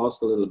what's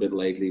lost a little bit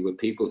lately with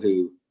people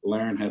who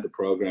learn how to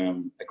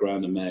program a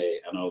Grand May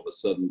and all of a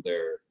sudden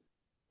they're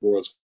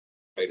world's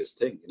greatest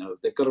thing. You know,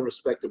 they've got to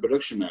respect the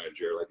production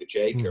manager like a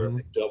Jake or a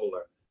McDouble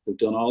who've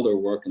done all their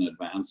work in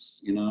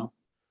advance, you know,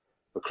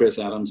 or Chris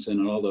Adamson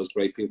and all those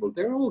great people.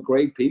 They're all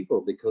great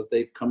people because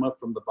they've come up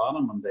from the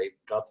bottom and they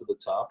got to the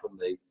top, and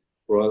they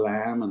Royal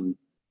Lamb and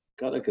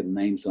God, I could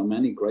name so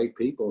many great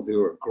people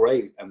who are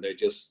great, and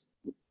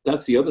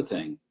that's the other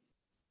thing.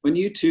 When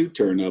you two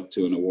turn up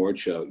to an award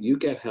show, you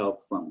get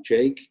help from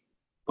Jake,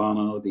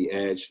 Bono, The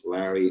Edge,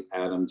 Larry,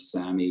 Adam,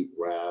 Sammy,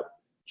 Rab,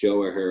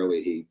 Joe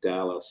O'Hurley,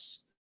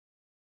 Dallas.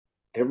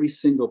 Every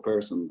single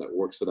person that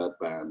works for that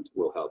band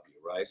will help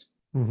you, right?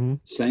 Mm-hmm.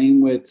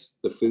 Same with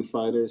the Foo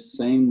Fighters,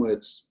 same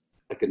with,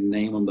 I could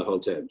name them the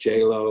whole time,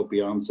 J-Lo,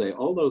 Beyonce,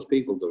 all those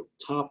people, the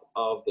top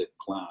of the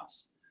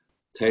class.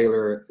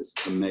 Taylor is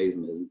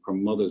amazing. Her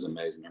mother's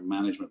amazing. Her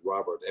management,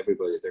 Robert,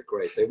 everybody, they're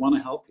great. They want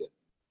to help you.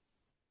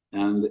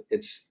 And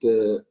it's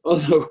the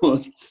other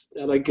ones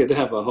that I could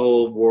have a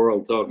whole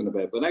world talking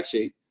about. But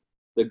actually,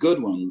 the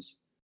good ones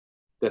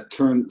that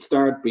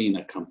start being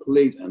a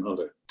complete and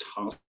utter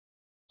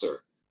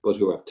tosser, but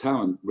who have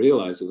talent,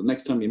 realize that the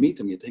next time you meet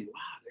them, you think,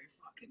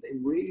 wow, they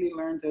really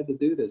learned how to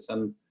do this.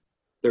 And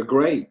they're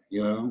great,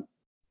 you know,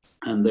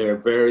 and they're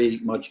very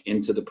much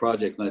into the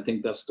project. And I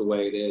think that's the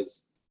way it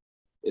is.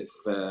 If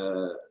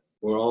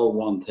we're all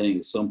one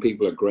thing, some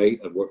people are great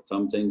at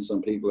some things,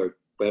 some people are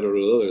better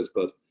at others,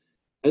 but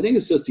I think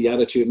it's just the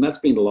attitude, and that's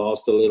been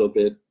lost a little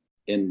bit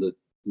in the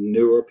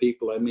newer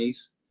people I meet.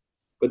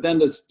 But then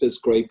there's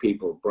great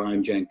people,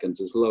 Brian Jenkins,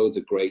 there's loads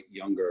of great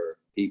younger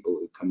people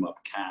who come up,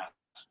 Cat,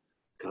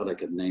 God, I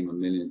could name a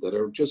million, that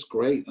are just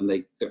great, and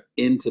they're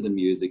into the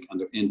music, and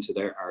they're into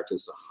their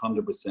artists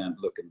 100%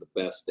 looking the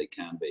best they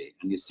can be.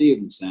 And you see it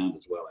in sound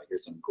as well. I hear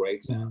some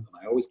great sound, and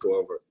I always go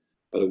over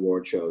at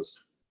award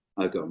shows.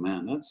 I go,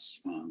 man, that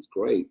sounds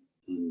great.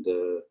 And,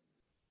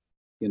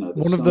 you know,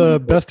 one of the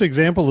best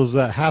examples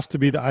that has to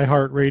be the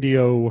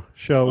iHeartRadio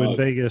show in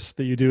Vegas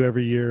that you do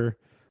every year.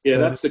 Yeah,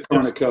 that's the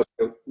cornucopia.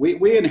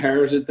 We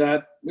inherited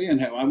that.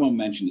 I won't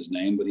mention his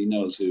name, but he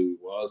knows who he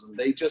was. And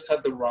they just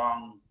had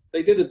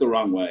they did it the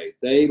wrong way.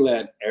 They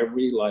let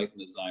every lighting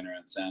designer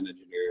and sound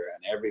engineer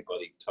and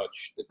everybody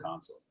touch the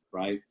console,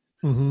 right?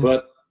 Mm-hmm.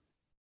 But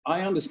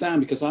I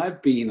understand because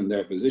I've been in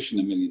their position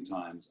a million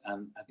times.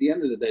 And at the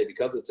end of the day,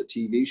 because it's a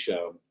TV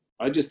show,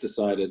 I just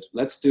decided,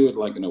 let's do it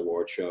like an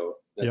award show.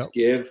 Let's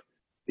give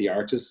the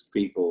artists,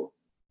 people,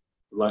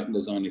 lighting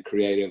designer,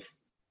 creative,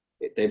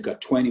 they've got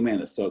 20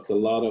 minutes. So it's a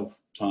lot of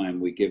time.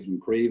 We give them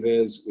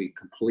previs. We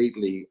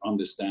completely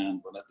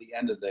understand. But at the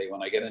end of the day,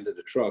 when I get into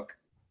the truck,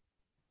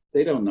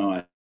 they don't know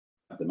I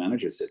have the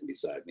manager sitting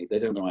beside me. They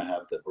don't know I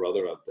have the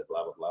brother of the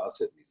blah, blah, blah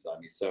sitting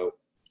beside me. So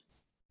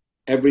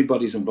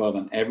everybody's involved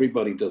and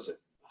everybody does a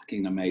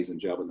fucking amazing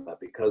job in that,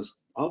 because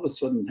all of a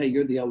sudden, hey,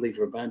 you're the LD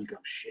for a band. You go,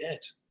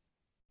 shit.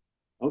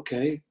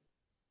 Okay,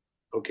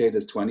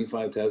 there's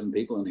 25,000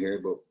 people in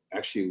here, but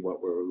actually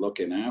what we're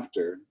looking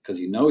after, because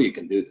you know you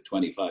can do the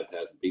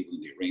 25,000 people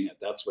in the arena,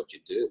 that's what you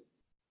do.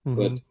 Mm-hmm.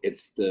 But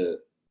it's the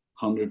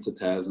hundreds of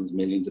thousands,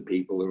 millions of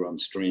people who are on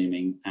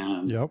streaming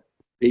and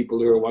people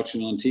who are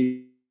watching on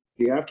TV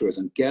afterwards.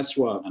 And guess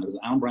what? And it was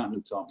Alan Branton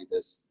who taught me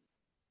this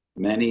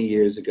many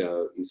years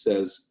ago. He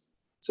says,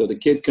 so the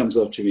kid comes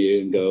up to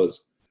you and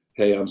goes,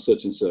 hey, I'm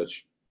such and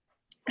such.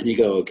 And you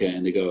go, okay.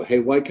 And they go, hey,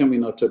 why can we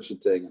not touch the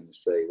thing? And you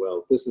say,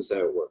 well, this is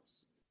how it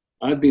works.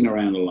 I've been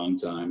around a long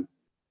time,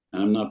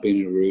 and I'm not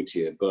being rude to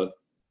you, but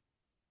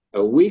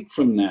a week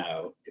from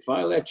now, if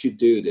I let you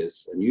do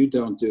this and you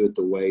don't do it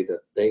the way that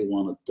they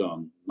want it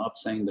done, not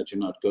saying that you're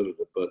not good at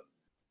it, but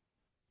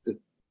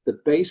the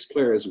bass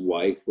player's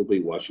wife will be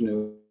watching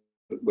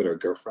it with her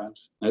girlfriend.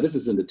 Now, this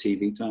is in the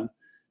TV time.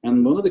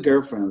 And one of the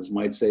girlfriends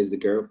might say to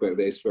the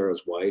bass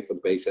player's wife, or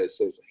the bass player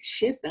says,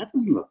 shit, that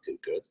doesn't look too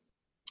good.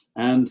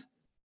 And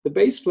the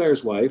bass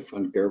player's wife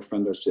and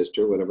girlfriend or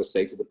sister, whatever,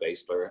 say to the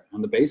bass player,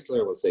 and the bass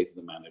player will say to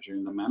the manager,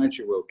 and the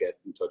manager will get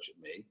in touch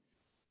with me,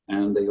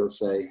 and they'll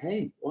say,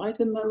 hey, why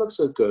didn't that look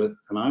so good?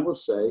 And I will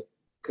say,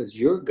 because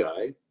your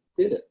guy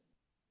did it.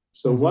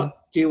 So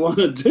what do you want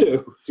to do?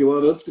 Do you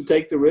want us to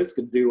take the risk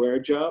and do our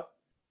job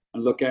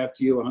and look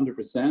after you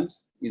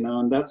 100%? You know,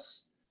 and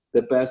that's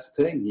the best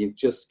thing. You've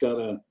just got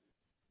to.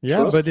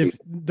 Yeah, but it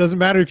doesn't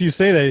matter if you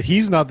say that.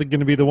 He's not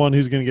going to be the one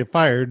who's going to get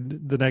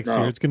fired the next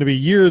year. It's going to be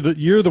you're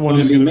the one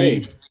who's going to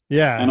be.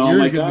 Yeah, and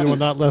you're going to be the one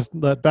not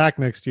let back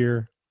next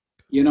year.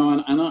 You know,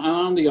 and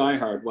on the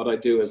iHeart, what I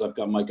do is I've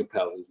got Mike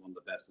Appel, who's one of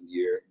the best in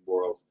the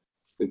world.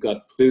 We've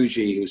got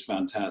Fuji, who's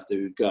fantastic.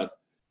 We've got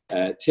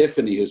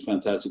Tiffany, who's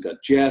fantastic. We've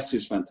got Jess,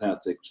 who's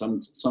fantastic.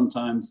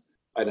 Sometimes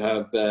I'd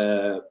have,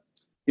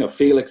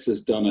 Felix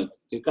has done it.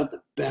 You've got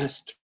the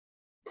best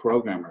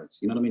programmers.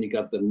 You know what I mean? You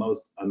got the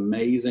most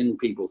amazing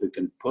people who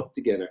can put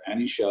together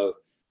any show,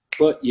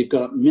 but you've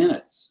got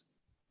minutes.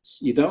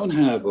 You don't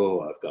have,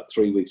 I've got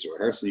 3 weeks of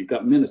rehearsal. You've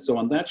got minutes. So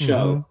on that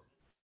show,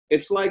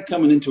 it's like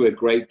coming into a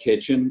great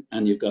kitchen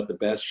and you've got the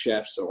best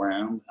chefs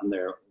around and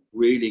they're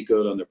really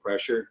good under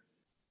pressure.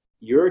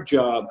 Your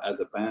job as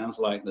a band's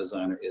lighting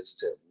designer is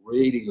to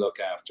really look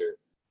after.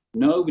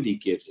 Nobody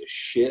gives a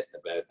shit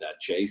about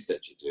that chase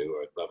that you do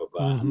or blah, blah,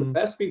 blah. And the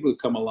best people who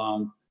come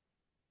along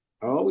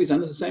are always,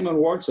 and it's the same on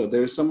awards. So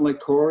there's someone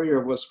like Corey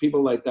or was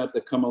people like that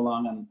come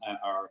along and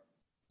are,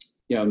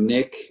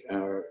 Nick,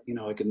 or,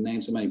 I could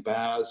name so many,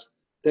 Baz.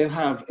 They'll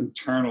have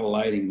internal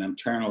lighting, an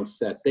internal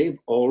set. They've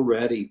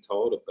already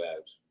thought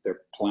about their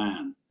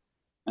plan.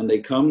 And they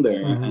come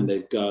there and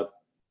they've got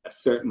a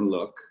certain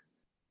look.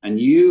 And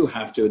you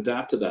have to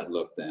adapt to that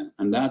look then.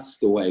 And that's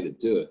the way to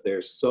do it.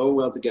 They're so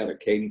well together.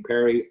 Katy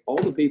Perry, all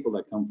the people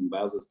that come from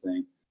Baz's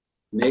thing,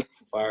 Nick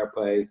from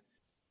Fireplay,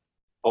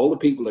 all the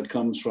people that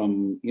comes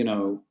from,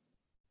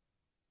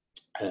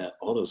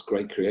 all those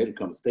great creative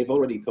companies, they've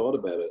already thought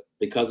about it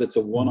because it's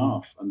a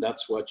one-off. And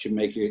that's what you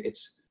make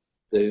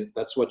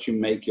that's what you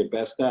make your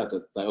best at.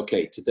 Like,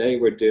 okay, today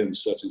we're doing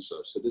such and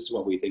such. So this is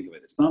what we think of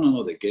it. It's not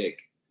another gig.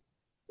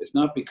 It's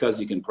not because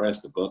you can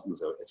press the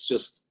buttons. It's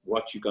just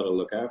what you got to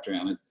look after.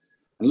 And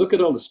look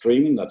at all the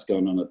streaming that's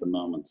going on at the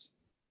moment.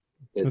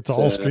 It's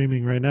all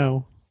streaming right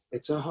now.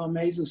 It's all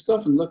amazing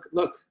stuff. And look,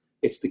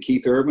 it's the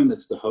Keith Urban,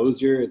 it's the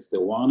Hozier, it's the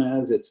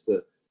Juanes, it's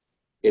the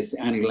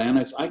Annie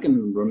Lennox. I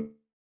can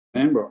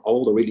remember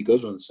all the really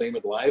good ones. Same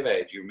with Live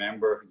Aid. You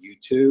remember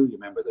U2, you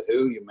remember The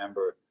Who, you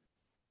remember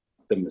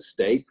The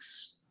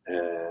Mistakes.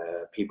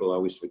 People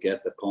always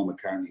forget that Paul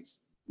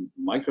McCartney's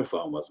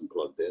microphone wasn't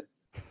plugged in.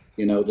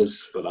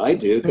 But I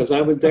do because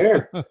I was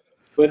there.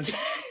 But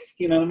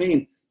you know what I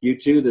mean?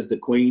 U2, there's the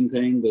Queen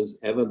thing, there's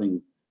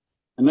everything.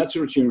 And that's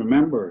what you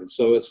remember.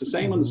 So it's the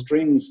same on the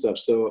streaming stuff.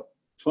 So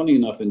funny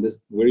enough, in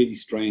this really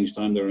strange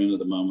time they're in at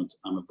the moment,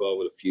 I'm involved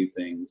with a few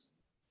things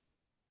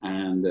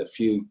and a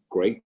few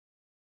great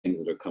things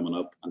that are coming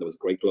up. And there was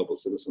Great Global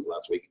Citizens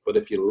last week. But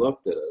if you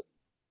looked at it,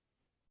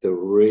 the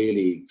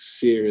really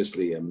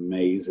seriously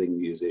amazing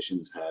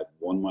musicians had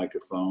one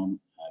microphone,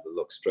 had to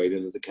look straight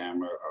into the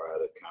camera or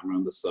had a camera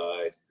on the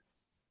side,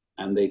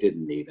 and they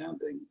didn't need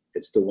anything.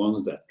 It's the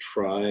ones that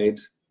tried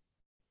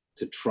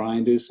to try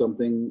and do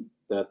something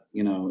that,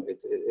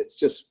 it's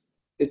just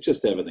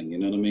everything, you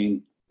know what I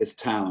mean? It's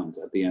talent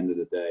at the end of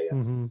the day.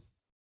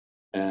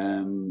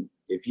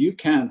 If you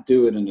can't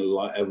do it in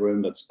a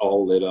room that's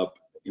all lit up,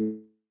 I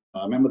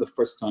remember the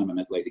first time I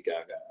met Lady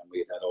Gaga and we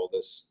had all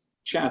this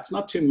chats,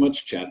 not too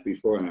much chat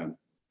beforehand.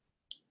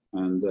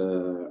 And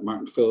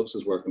Martin Phillips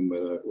was working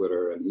with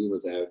her and he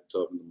was out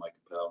talking to Mike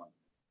Appel and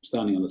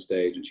standing on the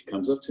stage and she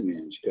comes up to me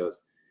and she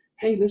goes,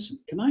 hey, listen,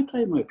 can I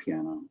play my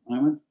piano? And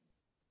I went,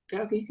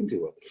 Gaga, you can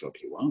do what the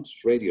fuck you want.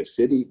 It's Radio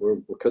City, we're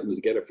cutting it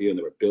together for you. And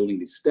they were building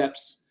these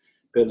steps,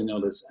 building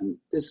all this. And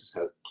this is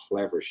how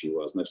clever she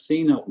was. And I've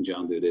seen Elton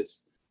John do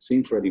this,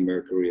 seen Freddie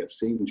Mercury, I've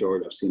seen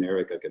George, I've seen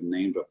Eric, I could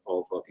name it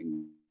all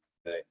fucking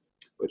day.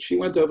 But she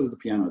went over to the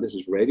piano. This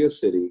is Radio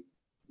City,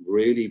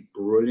 really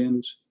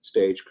brilliant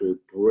stage crew,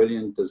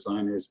 brilliant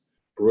designers,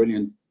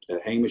 brilliant.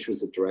 Hamish was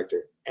the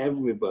director.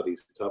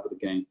 Everybody's top of the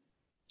game.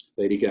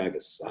 Lady Gaga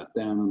sat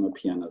down on the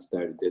piano,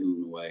 started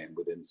diddling away, and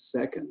within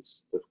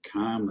seconds, the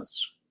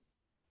calmness.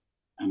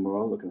 And we're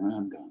all looking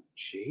around going,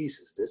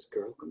 Jesus, this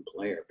girl can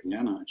play her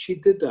piano. And she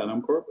did that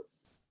on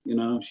purpose.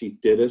 She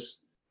did it.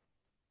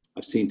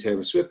 I've seen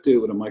Taylor Swift do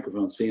it with a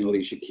microphone, seen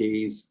Alicia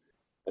Keys.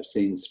 I've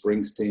seen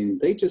Springsteen.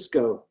 They just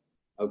go,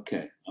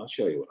 okay, I'll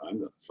show you what I'm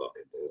going to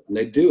fucking do. And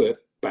they do it,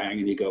 bang,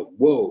 and you go,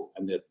 whoa.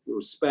 And the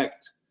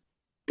respect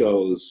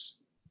goes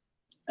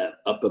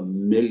up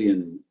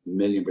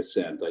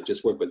 1,000,000%. I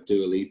just worked with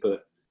Dua Lipa,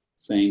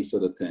 same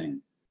sort of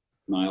thing.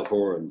 Niall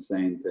Horan,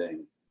 same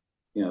thing.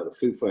 You know, the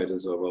Foo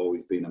Fighters have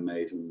always been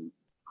amazing.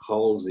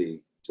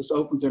 Halsey just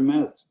opens their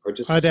mouth or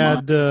just I'd smiles.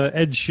 add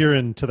Ed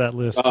Sheeran to that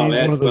list. Oh, He's one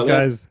Ed, of those well, Ed,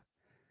 guys.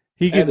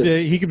 Ed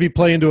is, He could be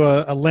playing to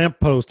a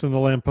lamppost, and the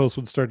lamppost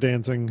would start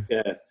dancing.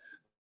 yeah.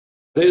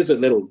 There's a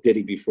little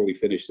ditty before we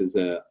finish. Is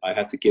I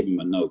had to give him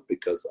a note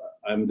because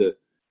I'm the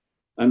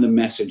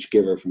message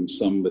giver from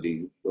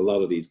somebody. A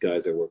lot of these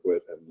guys I work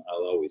with, and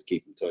I'll always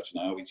keep in touch.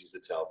 And I always used to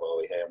tell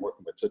Bowie, "Hey, I'm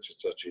working with such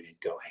and such," and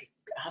he'd go, "Hey,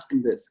 ask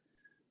him this."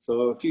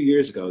 So a few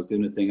years ago, I was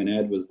doing a thing, and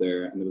Ed was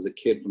there, and there was a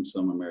kid from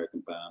some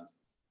American band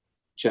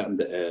chatting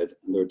to Ed,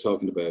 and they were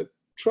talking about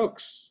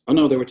trucks. Oh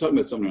no, they were talking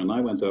about something, and I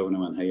went over and I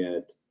went, "Hey,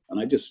 Ed," and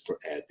I just for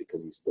Ed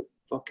because he's the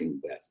fucking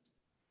best.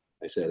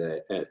 I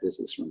said, "Ed, this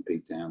is from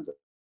Pete Townsend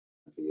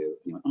for you." And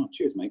he went, "Oh,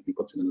 cheers, mate." He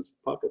puts it in his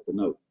pocket, the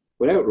note,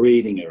 without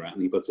reading it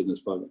around. He puts it in his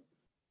pocket.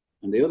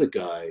 And the other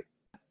guy,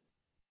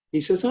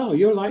 he says, "Oh,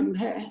 you're lighting,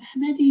 how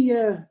many,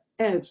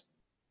 Ed?"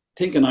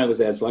 Thinking I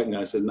was Ed's lighting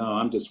guy. I said, "No,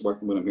 I'm just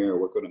working with him here. I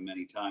work with him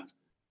many times."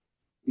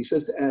 He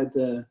says to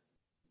Ed,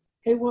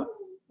 "Hey, what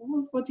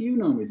do you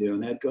normally do?"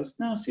 And Ed goes,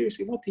 "No,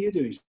 seriously, what do you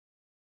do?" He says,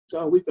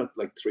 "Oh, we've got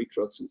like 3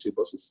 trucks and 2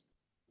 buses."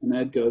 And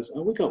Ed goes,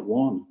 "Oh, we got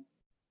 1."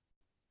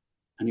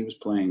 And he was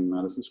playing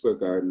Madison Square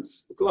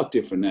Gardens. It's a lot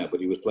different now, but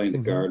he was playing the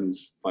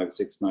Gardens 5 or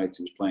 6 nights.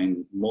 He was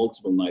playing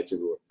multiple nights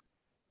everywhere.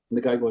 And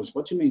the guy goes,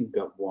 "What do you mean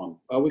got 1?"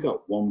 "Oh, we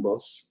got 1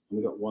 bus and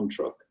we got 1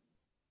 truck."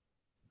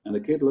 And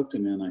the kid looked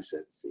at me and I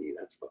said, "See,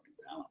 that's fucking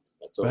talent.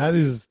 That's all."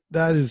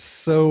 That is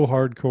so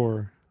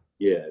hardcore.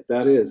 Yeah,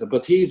 that is.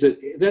 But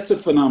that's a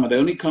phenomenon. It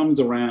only comes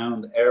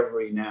around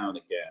every now and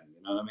again.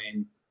 You know what I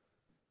mean?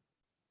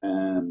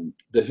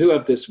 The Who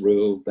have this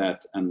rule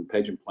that, and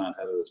Page and Plant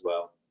had it as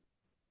well.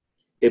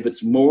 If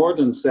it's more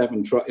than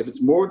 7 trucks, if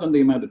it's more than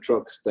the amount of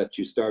trucks that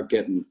you start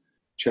getting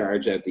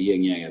charged out the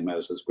yin yang at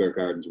Madison Square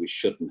Gardens, we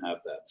shouldn't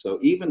have that. So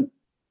even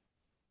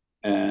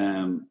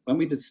when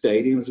we did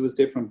stadiums, it was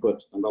different.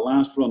 But on the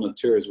last run of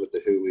tours with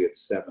the Who, we had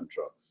 7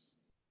 trucks,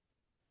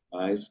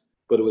 right?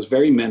 But it was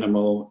very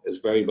minimal. It's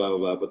very blah, blah,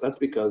 blah. But that's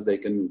because they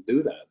can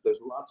do that.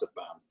 There's lots of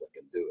bands that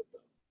can do it, though.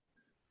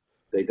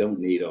 They don't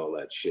need all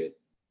that shit.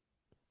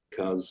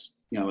 Because,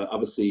 you know,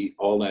 obviously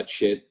all that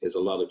shit is a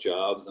lot of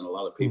jobs and a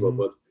lot of people.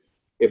 But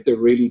if they're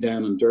really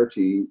down and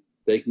dirty,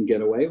 they can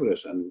get away with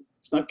it. And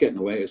it's not getting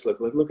away. It's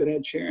like look at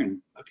Ed Sheeran.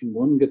 Fucking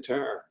 1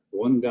 guitar,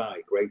 1 guy,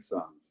 great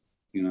songs,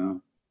 you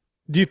know?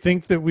 Do you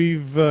think that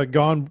we've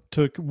gone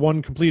to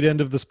one complete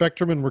end of the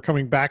spectrum and we're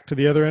coming back to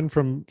the other end,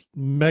 from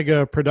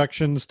mega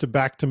productions to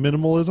back to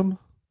minimalism?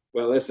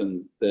 Well,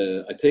 listen,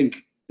 I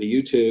think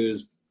the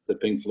U2s, the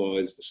Pink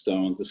Floyds,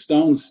 the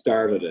Stones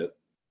started it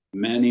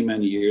many,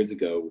 many years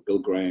ago with Bill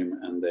Graham,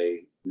 and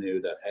they knew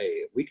that,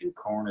 hey, if we can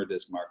corner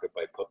this market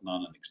by putting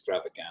on an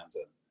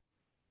extravaganza.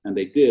 And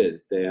they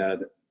did. They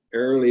had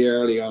early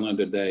on in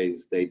their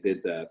days, they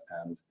did that.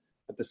 And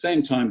at the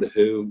same time, the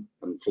Who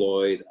and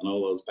Floyd and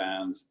all those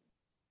bands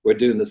were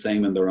doing the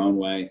same in their own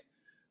way.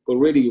 But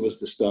really it was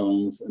the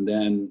Stones. And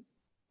then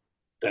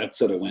that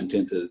sort of went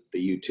into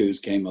the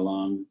U2s came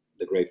along,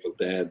 the Grateful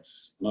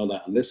Deads and all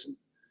that. And listen,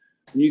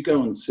 when you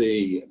go and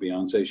see a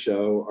Beyonce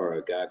show or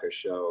a Gaga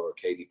show or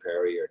Katy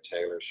Perry or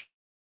Taylor shows,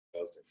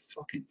 they're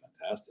fucking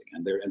fantastic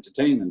and they're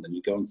entertaining. And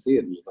you go and see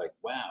it and you're like,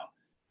 wow,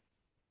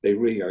 they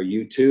really are.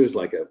 U2 is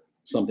like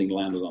something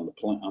landed on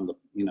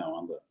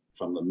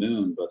from the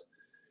moon. But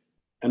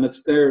and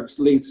it's their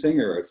lead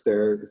singer, it's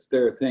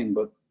their thing.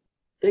 But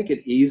they could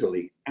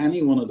easily,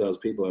 any one of those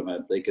people I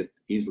met, they could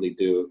easily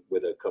do it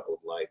with a couple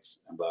of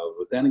lights and blah.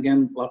 But then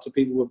again, lots of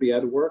people would be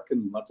out of work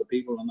and lots of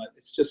people, and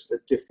it's just a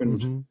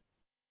different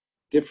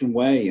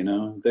way, you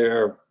know.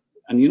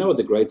 And you know what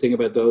the great thing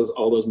about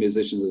all those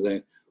musicians is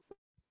when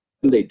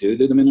they do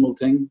the minimal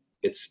thing,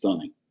 it's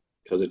stunning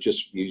because it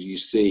just you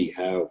see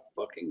how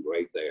fucking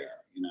great they are,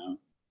 you know.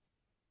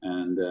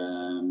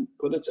 And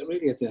but it's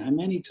how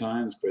many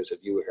times, Chris,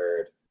 have you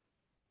heard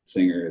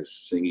singers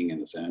singing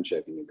in a sound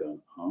check and you're going,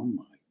 oh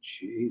my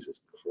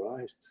Jesus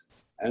Christ,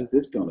 how's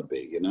this going to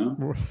be, you know?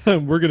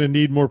 We're going to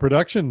need more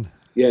production.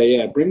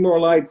 Yeah, bring more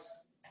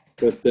lights.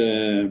 But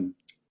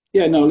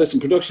yeah, no, listen,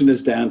 production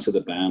is down to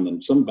the band,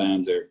 and some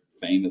bands are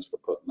famous for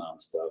putting on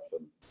stuff.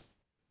 And,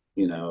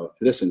 you know,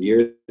 listen,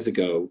 years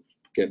ago,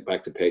 get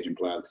back to Page and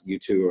Plant,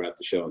 U2 were at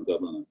the show in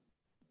Dublin,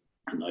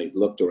 and I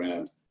looked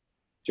around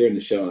during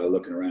the show, and I was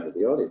looking around at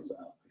the audience, and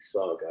I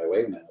saw a guy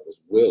waving at it. It was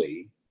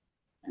Willie,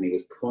 and he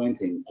was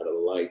pointing at a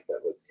light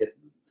that was hitting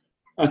him.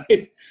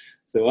 Right?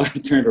 So I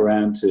turned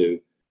around to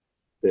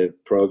the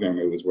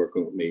programmer who was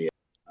working with me.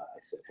 I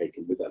said, hey,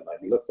 can you move that light?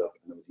 And he looked up,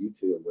 and it was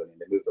U2 and Willie, and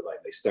they moved the light.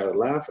 And they started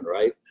laughing,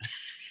 right?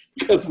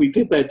 Because we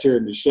did that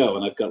during the show,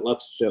 and I've got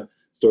lots of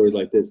stories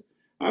like this.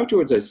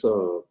 Afterwards, I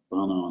saw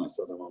Bono, and I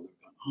saw them all.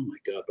 Oh, my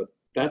God. But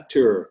that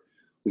tour,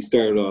 we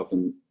started off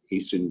in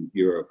Eastern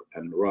Europe,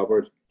 and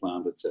Robert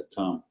Plant had said,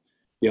 Tom,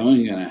 you're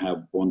only going to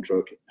have 1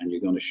 truck, and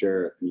you're going to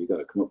share it, and you've got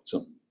to come up with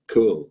something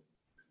cool.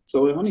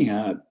 So I only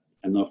had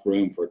enough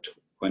room for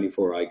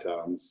 24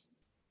 icons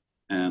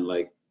and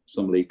like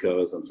some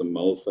Lycos and some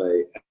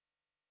Molfe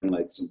and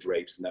like some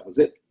drapes, and that was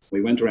it.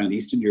 We went around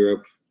Eastern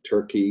Europe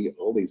Turkey,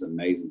 all these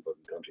amazing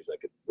fucking countries. I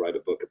could write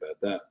a book about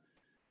that.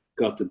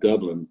 Got to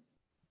Dublin,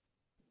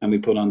 and we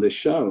put on this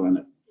show,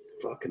 and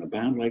fucking a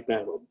band like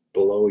that will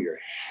blow your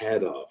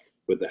head off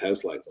with the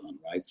house lights on,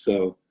 right?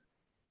 So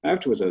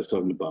afterwards, I was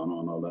talking to Bono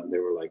and all that, and they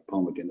were like,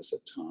 Paul McGuinness said,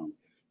 Tom,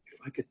 if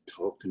I could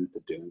talk to him into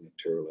doing a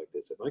tour like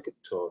this, if I could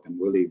talk, and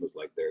Willie was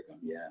like there going,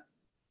 yeah,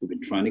 we've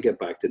been trying to get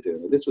back to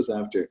doing it. This was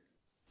after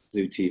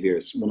Zoo TV,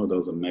 it's one of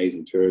those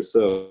amazing tours.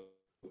 So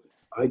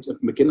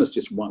McGuinness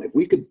just wanted, if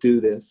we could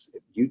do this,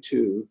 if you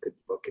two could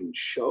fucking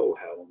show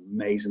how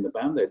amazing the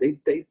band are.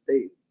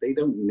 They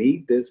don't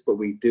need this, but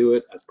we do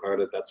it as part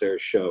of, that's our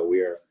show.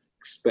 We are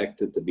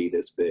expected to be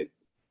this big.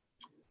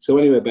 So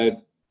anyway,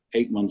 about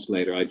 8 months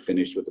later, I'd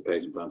finished with the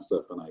Page and Plant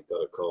stuff, and I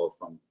got a call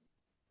from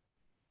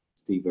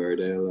Steve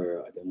Airedale,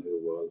 or I don't know who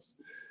it was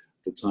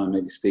at the time,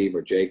 maybe Steve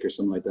or Jake or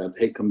something like that.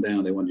 Hey, come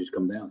down. They wanted you to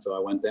come down. So I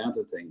went down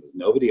to the thing. There's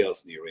nobody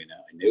else in the arena.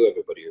 I knew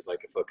everybody. It was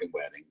like a fucking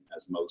wedding,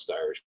 as most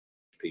Irish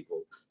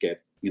people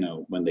get, you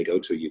know, when they go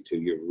to U2,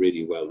 you're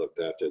really well looked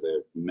after.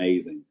 They're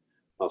amazing,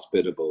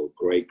 hospitable,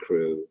 great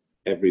crew,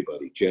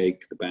 everybody,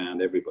 Jake, the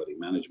band, everybody,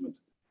 management.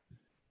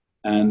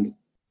 And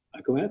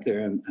I go out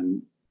there,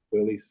 and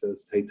Willie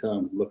says, hey,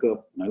 Tom, look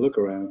up. And I look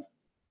around.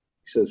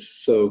 He says,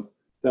 so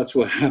that's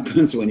what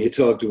happens when you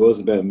talk to us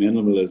about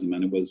minimalism.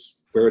 And it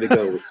was,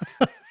 Vertigo was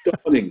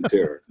stunning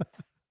tour.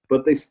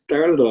 But they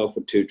started off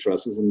with 2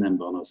 trusses, and then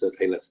Bono said,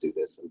 hey, let's do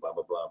this, and blah,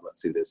 blah, blah,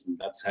 let's do this. And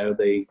that's how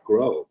they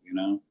grow, you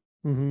know?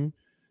 Mm-hmm.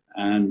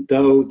 And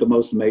though the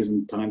most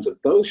amazing times of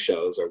those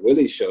shows, or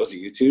Willie's shows, or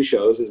U2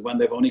 shows, is when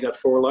they've only got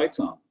 4 lights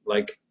on.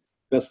 Like,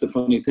 that's the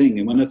funny thing.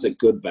 And when it's a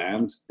good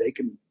band, they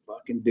can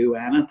fucking do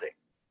anything,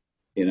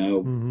 you know?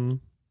 Mm-hmm.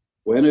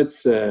 When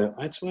it's,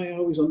 that's why I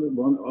always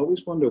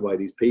wonder why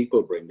these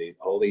people bring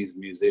all these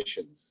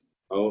musicians.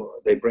 Oh,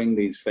 they bring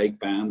these fake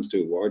bands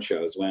to award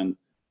shows, when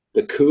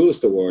the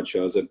coolest award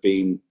shows have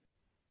been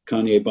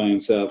Kanye by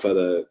himself at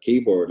a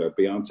keyboard, or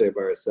Beyonce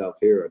by herself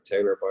here, or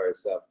Taylor by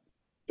herself.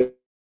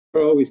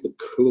 They're always the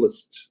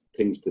coolest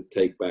things to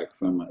take back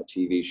from a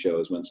TV show,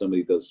 is when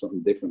somebody does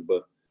something different.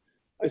 But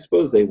I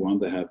suppose they want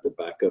to have the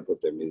backup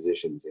with their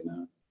musicians, you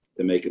know,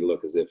 to make it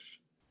look as if,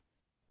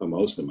 well,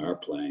 most of them are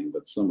playing,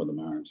 but some of them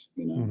aren't,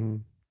 you know. Mm-hmm.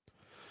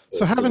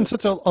 So having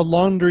such a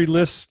laundry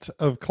list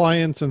of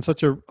clients and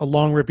such a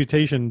long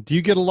reputation, do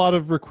you get a lot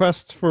of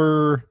requests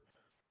for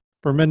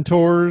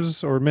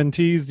mentors or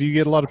mentees? Do you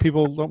get a lot of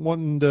people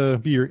wanting to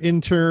be your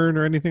intern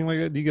or anything like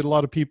that? Do you get a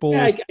lot of people?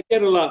 Yeah, I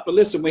get a lot. But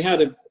listen,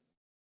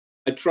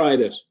 I tried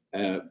it.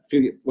 When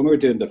we were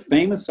doing the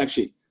famous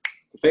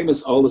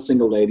All the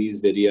Single Ladies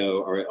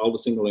video, or All the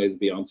Single Ladies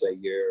Beyonce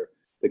year,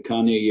 the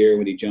Kanye year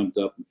when he jumped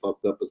up and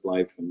fucked up his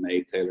life and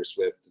made Taylor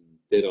Swift and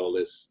did all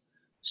this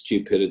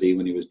stupidity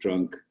when he was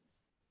drunk.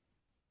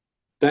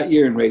 That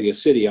year in Radio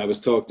City, I was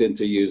talked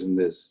into using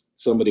this.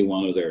 Somebody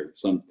wanted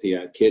some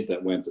kid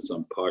that went to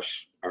some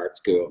posh art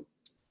school.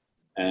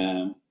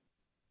 So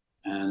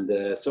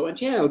I went,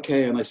 yeah,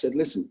 okay. And I said,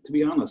 listen, to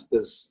be honest,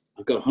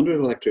 I've got 100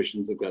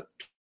 electricians, I've got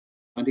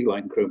 20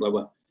 lighting crew, blah,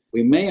 blah.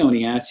 We may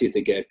only ask you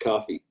to get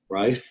coffee,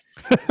 right?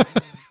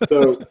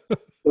 So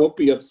don't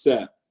be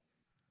upset.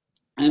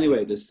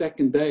 Anyway, the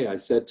second day I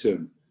said to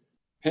him,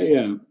 hey,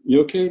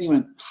 you okay? And he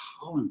went,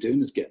 all I'm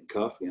doing is getting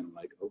coffee. And I'm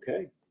like,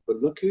 okay,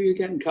 but look who you're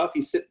getting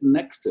coffee sitting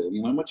next to. And he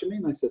went, what you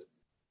mean? I said,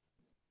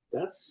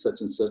 that's such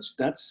and such,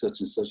 that's such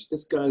and such.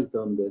 This guy's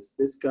done this.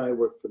 This guy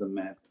worked for the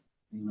Met.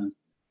 And he went,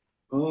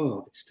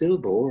 oh, it's still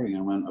boring.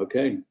 I went,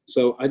 okay.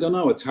 So I don't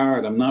know, it's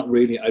hard.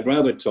 I'd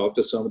rather talk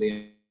to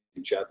somebody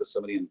and chat to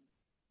somebody, and,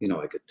 you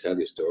know, I could tell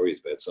you stories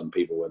about some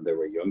people when they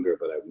were younger,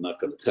 but I'm not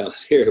going to tell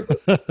it here.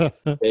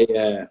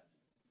 But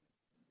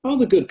all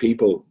the good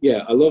people,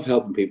 yeah, I love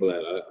helping people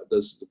out.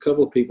 There's a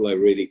couple of people I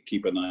really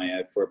keep an eye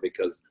out for,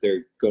 because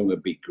they're going to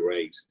be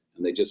great,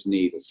 and they just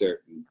need a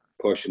certain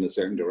push in a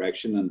certain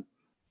direction.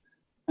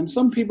 And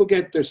some people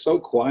they're so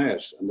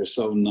quiet and they're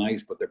so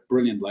nice, but they're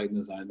brilliant lighting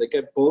design. They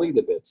get bullied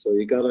a bit, so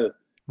you got to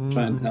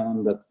try and tell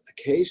them that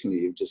occasionally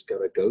you've just got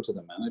to go to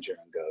the manager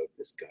and go,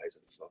 this guy's a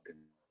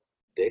fucking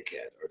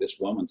dickhead, or this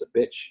woman's a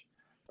bitch,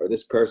 or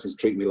this person's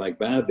treating me like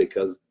bad,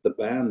 because the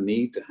band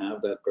need to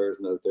have that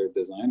person as their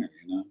designer,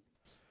 you know.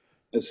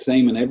 It's the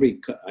same in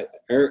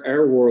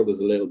our world is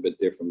a little bit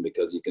different,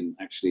 because you can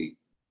actually,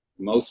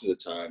 most of the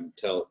time,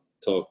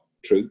 talk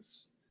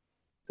truths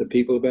to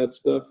people about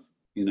stuff,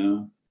 you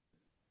know.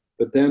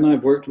 But then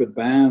I've worked with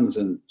bands,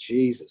 and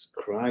Jesus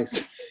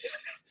Christ,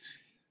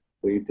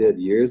 we did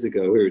years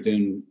ago, we were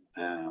doing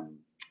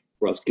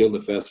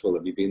Roskilde Festival.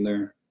 Have you been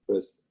there,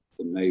 Chris? It's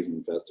an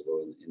amazing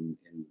festival in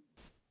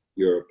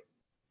Europe.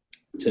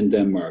 It's in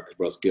Denmark,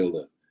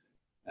 Roskilde.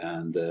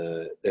 And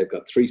they've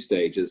got 3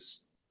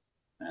 stages.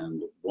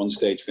 And one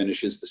stage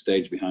finishes, the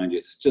stage behind you.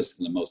 It's just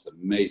the most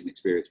amazing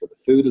experience. But the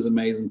food is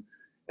amazing.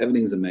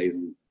 Everything's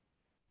amazing.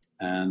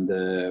 And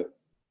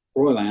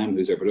Royal Am,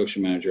 who's our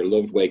production manager,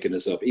 loved waking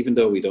us up. Even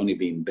though we'd only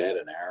been in bed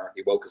an hour,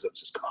 he woke us up and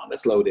says, come on,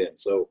 let's load in.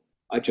 So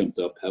I jumped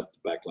up, helped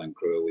the backline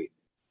crew. We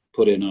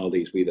put in all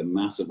these. We had a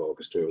massive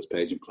orchestra. It was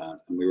Page and Plant.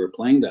 And we were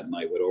playing that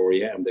night with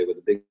REM. They were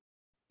the biggest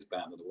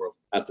band in the world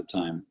at the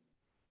time.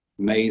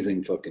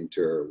 Amazing fucking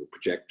tour with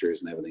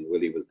projectors and everything.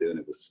 Willie was doing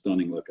it, was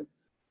stunning looking.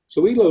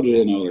 So we loaded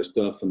in all our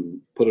stuff and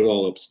put it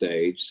all up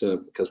stage, so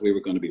because we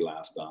were going to be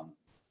last on.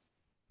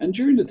 And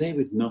during the day,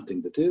 we had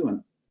nothing to do.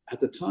 And at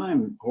the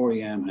time,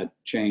 REM had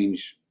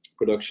changed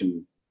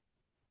production,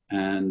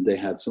 and they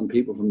had some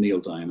people from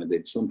Neil Diamond,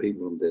 they'd some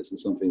people from this and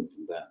some people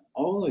from that.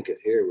 All I could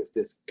hear was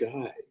this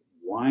guy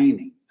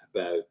whining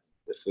about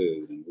the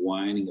food and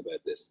whining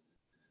about this.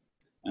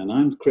 And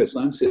I'm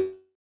sitting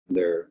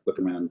there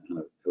looking around,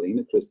 and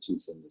Helena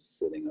Christensen is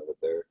sitting over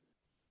there.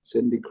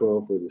 Cindy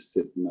Crawford is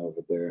sitting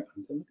over there.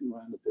 I'm looking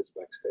around at this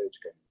backstage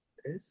going,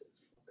 this is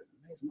fucking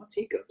amazing. What's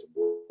he got to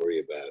worry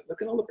about?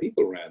 Look at all the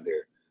people around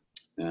here.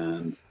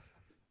 And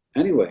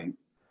anyway,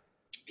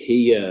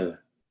 he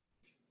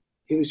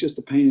was just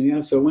a pain in the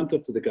ass. So I went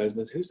up to the guys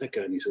and I said, who's that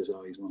guy? And he says,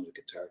 oh, he's one of the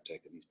guitar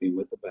tech, and he's been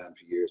with the band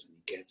for years, and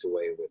he gets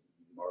away with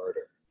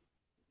murder.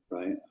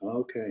 Right?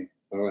 Okay.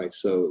 All right.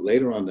 So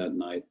later on that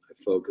night, I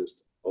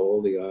focused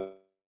all the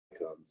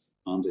icons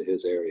onto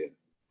his area.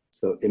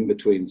 So in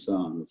between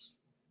songs,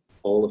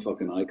 all the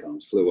fucking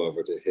icons flew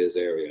over to his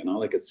area, and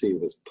all I could see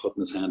was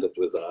putting his hand up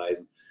to his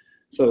eyes.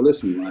 So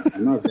listen,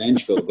 I'm not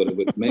vengeful, but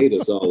it made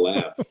us all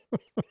laugh.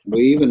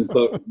 We even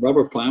put,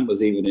 Robert Plant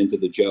was even into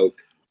the joke.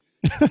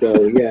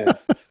 So yeah,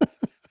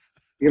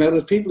 you know,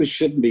 there's people who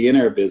shouldn't be in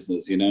our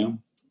business, you know,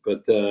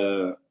 but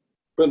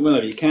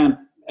whatever, you can't,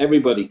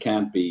 everybody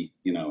can't be,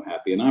 you know,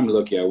 happy. And I'm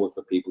lucky I work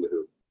for people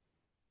who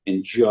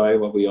enjoy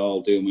what we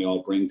all do and we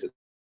all bring to the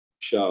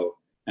show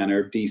and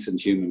are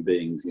decent human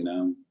beings, you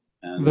know.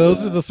 And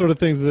those are the sort of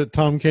things that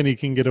Tom Kenny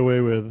can get away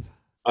with.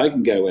 I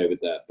can get away with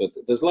that, but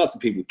there's lots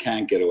of people who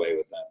can't get away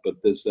with that.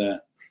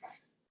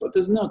 But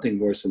there's nothing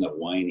worse than a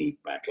whiny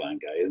backline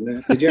guy, isn't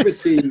there? Did you ever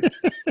see?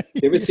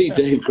 You ever see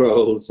Dave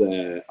Grohl's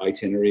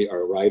itinerary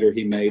or rider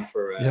he made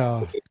for?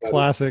 Yeah,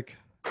 classic.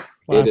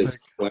 It is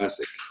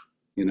classic,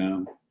 you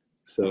know.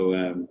 So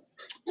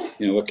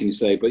you know, what can you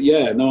say? But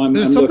yeah, no,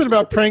 there's something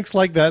about pranks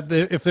like that.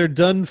 If they're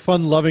done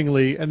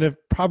fun-lovingly, and if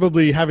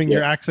probably having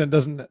your accent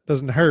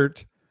doesn't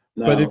hurt.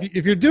 No. But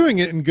if you're doing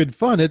it in good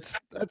fun,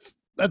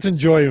 that's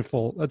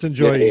enjoyable. That's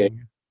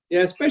enjoying.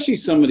 Yeah, especially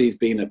somebody's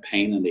being a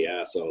pain in the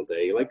ass all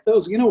day. Like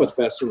those, you know what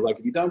festivals like,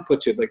 if you don't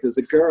put your, like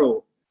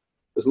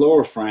there's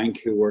Laura Frank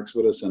who works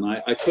with us, and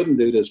I couldn't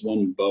do this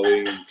one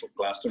Bowie in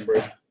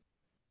Glastonbury.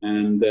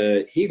 And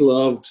he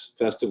loved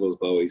festivals,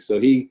 Bowie.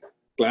 So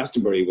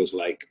Glastonbury was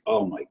like,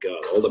 oh my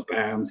God, all the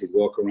bands, he'd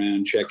walk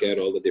around, check out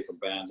all the different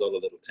bands, all the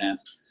little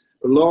tents.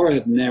 But Laura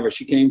had never,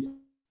 she came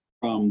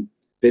from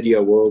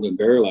Video World and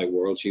Verilight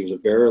World. She was a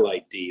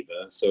Verilight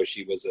diva. So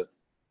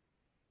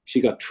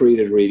she got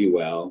treated really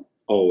well,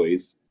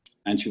 always.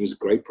 And she was a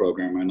great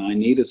programmer. And I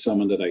needed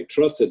someone that I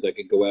trusted that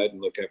could go out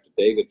and look after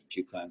David a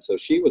few times. So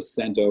she was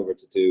sent over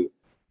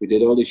we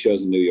did all these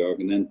shows in New York.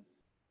 And then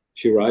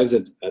she arrives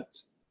at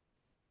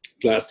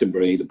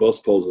Glastonbury, the bus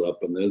pulls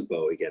up and there's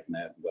Bowie getting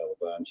out and blah, blah,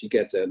 blah. And she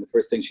gets out and the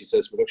first thing she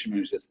says, production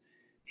manager says,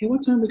 hey,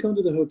 what time are we going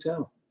to the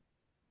hotel?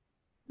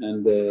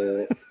 And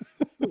there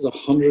was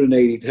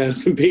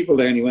 180,000 people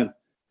there. And he went,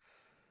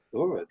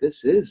 Laura,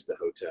 this is the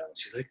hotel.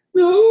 She's like,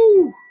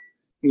 no.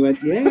 He went,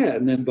 yeah.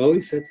 And then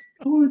Bowie said,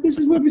 oh, this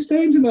is where we're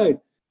staying tonight.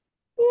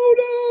 Oh,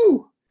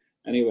 no.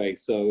 Anyway,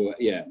 so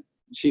yeah,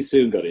 she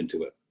soon got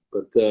into it.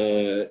 But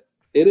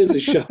it is a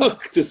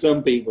shock to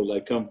some people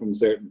that come from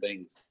certain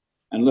things.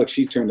 And look,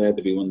 she turned out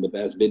to be one of the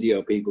best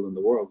video people in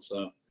the world.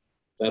 So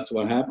that's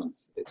what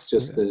happens. It's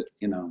just,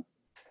 you know,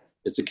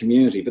 it's a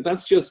community. But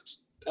that's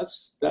just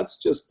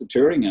the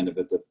touring end of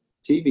it. The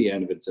TV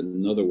end of it's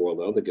another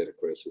world altogether,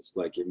 Chris. It's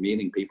like you're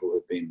meeting people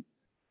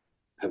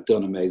who've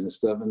done amazing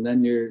stuff, and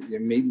then you're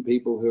meeting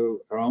people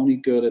who are only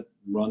good at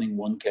running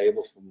one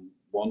cable from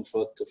 1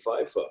 foot to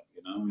 5 foot.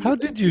 You know. How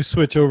did you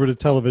switch over to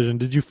television?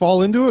 Did you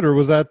fall into it, or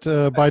was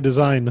that by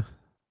design?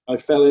 I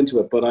fell into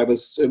it, but it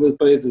was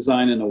by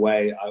design in a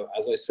way.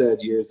 As I said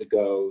years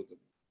ago,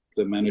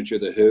 the manager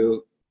of The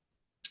Who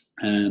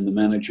and the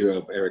manager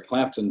of Eric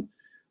Clapton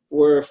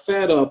were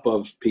fed up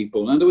of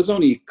people, and there was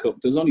only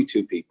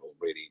two people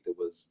really. There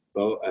was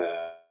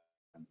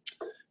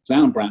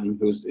Alan Bratton,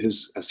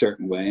 who's a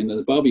certain way, and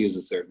then Bobby is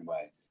a certain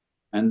way,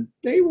 and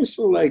they were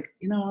sort of like,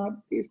 you know,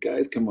 these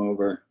guys come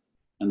over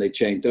and they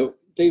changed.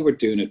 They were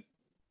doing it.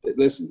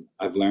 Listen,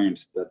 I've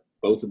learned that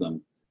both of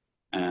them,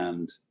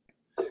 and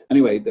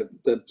anyway, there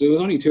was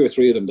only 2 or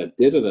 3 of them that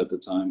did it at the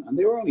time, and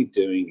they were only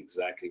doing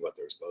exactly what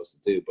they were supposed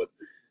to do. But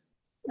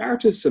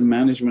artists and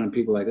management and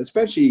people like that,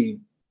 especially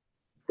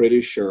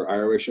British or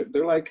Irish,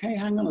 they're like, hey,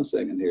 hang on a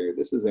second here.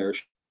 This is our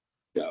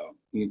show.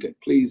 You could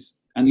please,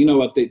 and you know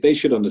what? They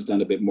should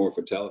understand a bit more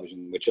for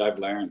television, which I've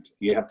learned.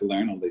 You have to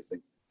learn all these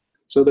things.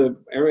 So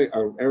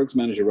Eric's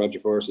manager, Roger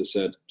Forster,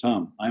 said,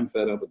 Tom, I'm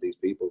fed up with these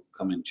people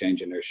coming,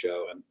 changing their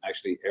show. And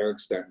actually,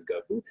 Eric's starting to go,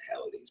 who the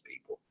hell are these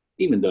people?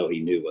 Even though he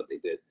knew what they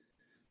did.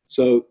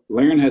 So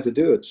learn how to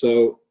do it.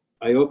 So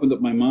I opened up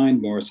my mind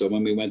more. So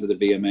when we went to the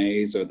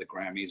VMAs or the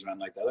Grammys, around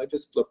like that, I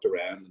just looked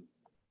around. And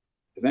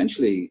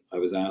eventually, I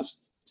was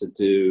asked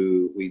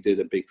we did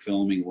a big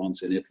filming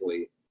once in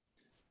Italy.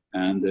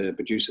 And the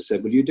producer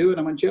said, will you do it?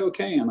 I went, yeah,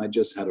 okay. And I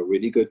just had a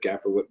really good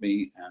gaffer with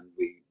me, and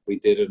we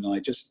did it, and I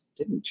just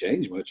didn't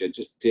change much. I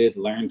just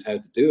learned how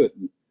to do it.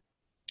 And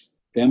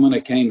then when I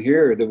came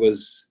here, there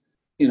was,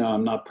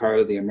 I'm not part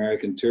of the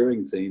American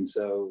touring scene,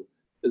 so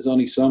there's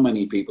only so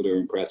many people who are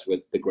impressed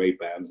with the great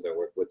bands that I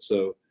work with.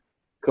 So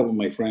a couple of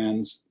my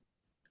friends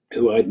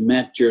who I'd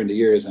met during the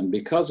years, and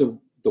because of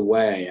the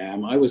way I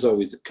am, I was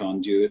always the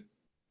conduit.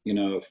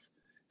 If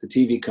the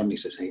TV company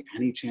says, hey,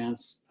 any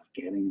chance of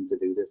getting him to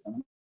do this? I'm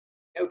like,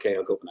 okay,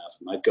 I'll go up and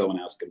ask him. I'd go and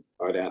ask him,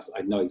 or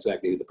I'd know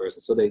exactly who the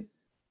person. So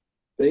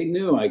they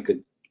knew I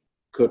could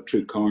cut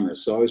through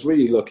corners. So I was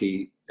really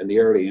lucky in the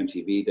early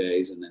MTV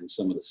days, and then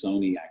some of the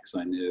Sony acts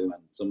I knew,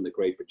 and some of the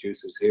great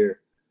producers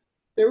here.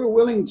 They were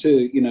willing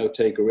to,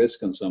 take a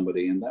risk on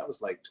somebody, and that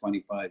was like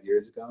 25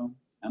 years ago.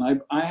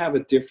 And I have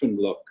a different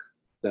look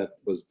that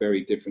was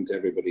very different to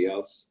everybody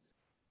else.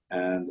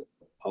 And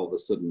all of a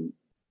sudden,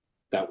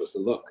 that was the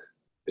look,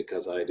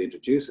 because I had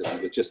introduced it.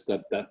 It was just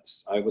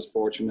I was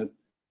fortunate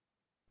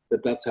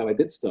that's how I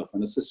did stuff.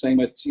 And it's the same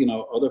with,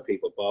 other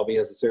people. Bobby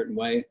has a certain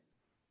way.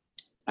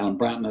 Alan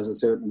Bratton has a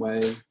certain way.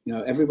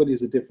 Everybody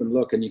has a different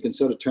look, and you can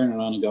sort of turn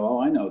around and go,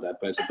 oh, I know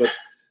that person. But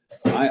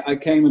I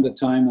came at a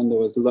time when there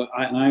was a lot,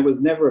 and I was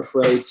never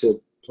afraid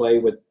to play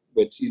with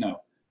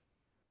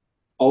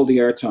all the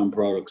Airtime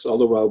products, all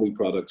the Ryobi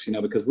products,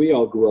 because we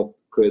all grew up,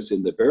 Chris,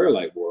 in the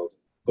Verilight world.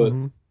 But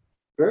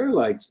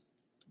Verilights,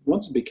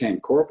 once it became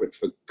corporate,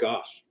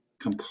 forgot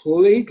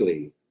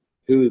completely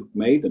who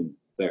made them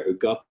there, who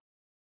got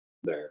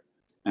there.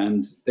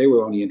 And they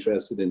were only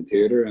interested in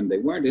theater, and they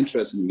weren't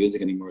interested in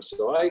music anymore.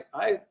 So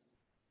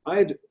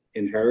I'd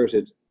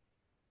inherited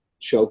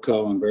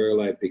Showco and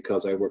Verilight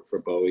because I worked for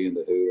Bowie and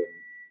The Who and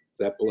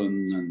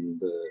Zeppelin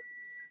and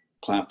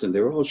Clapton. They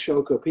were all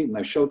Showco people.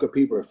 Now, Showco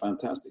people are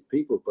fantastic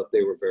people, but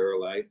they were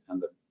Verilight,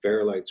 and the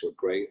Verilights were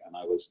great. And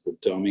I was the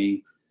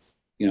dummy.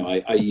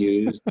 I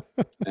used,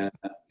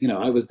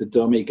 I was the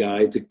dummy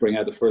guy to bring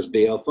out the first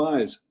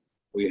VL5s.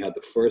 We had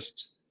the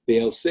first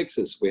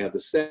VL6s. We had the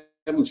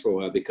 7s for a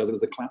while because it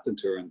was the Clapton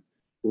tour. And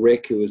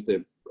Rick, who was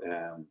the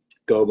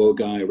Gobo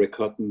guy, Rick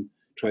Hutton,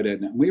 tried out.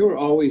 And we were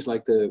always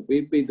like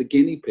we'd be the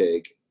guinea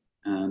pig,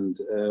 and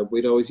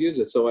we'd always use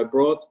it. So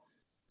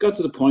got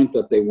to the point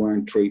that they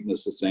weren't treating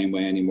us the same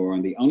way anymore.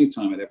 And the only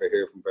time I'd ever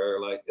hear from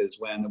Verilight is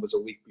when it was a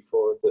week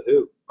before The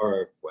Who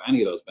or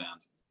any of those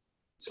bands.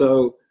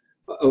 So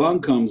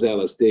along comes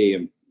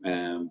LSD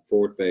and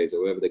Ford Phase,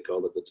 or whatever they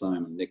called it at the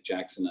time, and Nick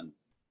Jackson and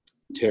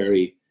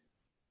Terry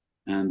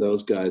and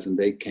those guys, and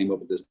they came up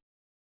with this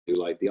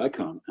like the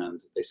Icon,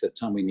 and they said,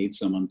 Tom, we need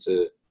someone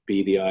to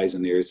be the eyes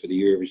and ears for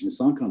the Eurovision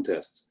Song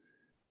Contest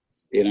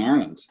in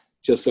Ireland.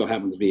 Just so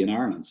happened to be in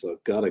Ireland, so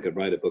God, I could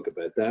write a book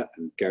about that.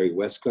 And Gary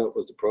Westcott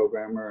was the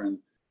programmer, and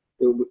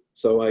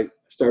so I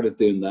started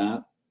doing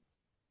that,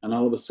 and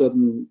all of a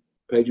sudden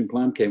Page and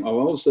Plant came.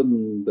 All of a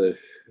sudden the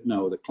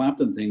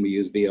Clapton thing, we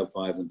used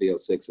VL5s and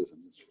VL6s,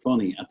 and it's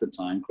funny, at the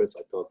time, Chris,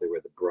 I thought they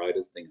were the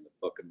brightest thing in the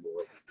fucking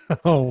world.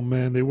 Oh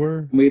man, they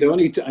were. We'd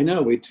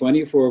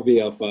 24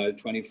 VL5s,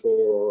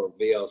 24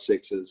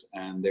 VL6s,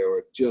 and they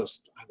were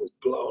just, I was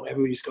blown.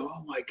 Everybody used to go,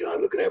 oh my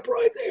God, look at how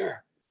bright they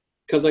are.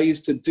 Because I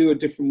used to do a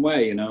different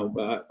way,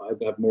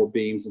 I'd have more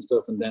beams and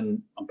stuff, and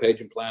then on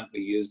Page and Plant we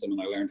used them,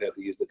 and I learned how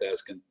to use the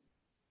desk. And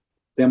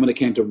then when it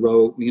came to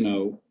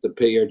the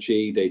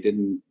PRG, they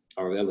didn't,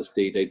 or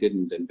LSD, they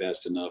didn't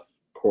invest enough.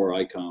 Core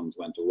Icons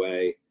went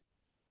away,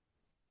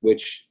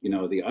 which,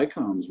 the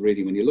Icons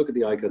really, when you look at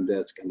the Icon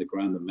desk and the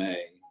Grand May,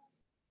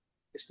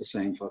 it's the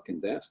same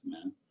fucking desk,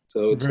 man.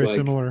 So it's very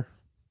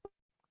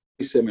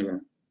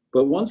similar.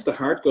 But once the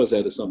heart goes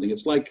out of something,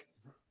 it's like,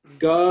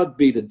 God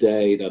be the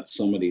day that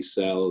somebody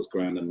sells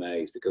Grand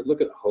Mays, because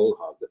look at Whole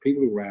Hog. The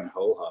people who ran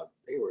Whole Hog,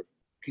 they were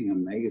fucking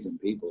amazing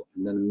people.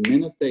 And then the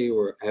minute they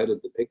were out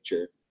of the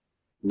picture,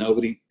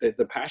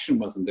 the passion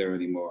wasn't there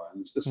anymore.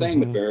 And it's the same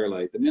with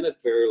Verilight. The minute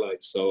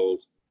Verilight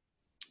sold,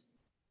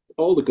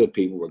 all the good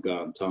people were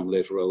gone. Tom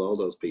Littrell, all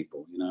those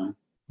people,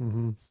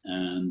 And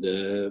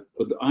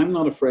but I'm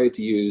not afraid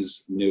to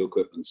use new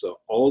equipment. So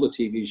all the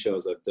TV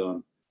shows I've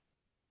done,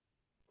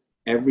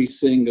 every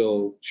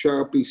single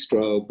Sharpie,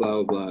 strobe,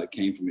 blah, blah, blah,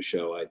 came from a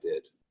show I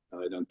did.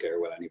 I don't care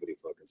what anybody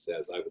fucking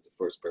says. I was the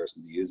first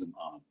person to use them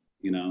on,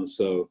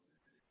 So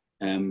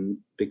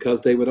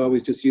because they would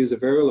always just use a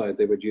Verilight,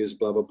 they would use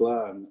blah, blah,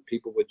 blah. And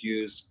people would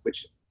use,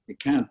 which you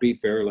can't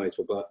beat Verilights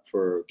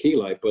for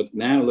Keylight. But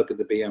now look at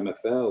the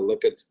BMFL,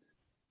 look at,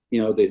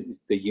 the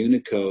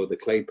Unico, the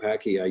Clay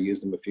Packy. I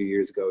used them a few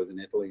years ago. I was in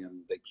Italy, and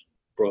they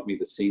brought me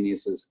the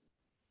Sceniuses.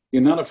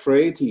 You're not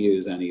afraid to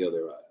use any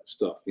other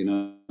stuff, you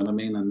know what I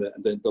mean? And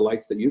the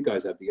lights that you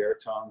guys have, the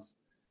Airtones,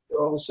 they're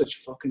all such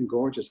fucking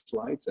gorgeous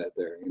lights out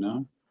there,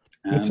 And,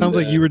 it sounds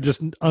like you were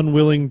just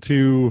unwilling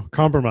to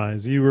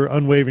compromise. You were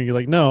unwavering. You're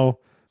like, no,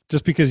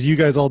 just because you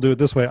guys all do it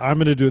this way, I'm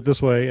going to do it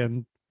this way.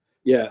 And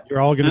you're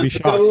all going to be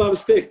shocked. Got a lot of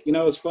stick.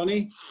 It's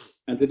funny.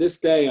 And to this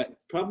day,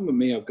 problem with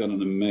me, I've got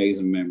an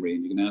amazing memory.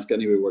 And you can ask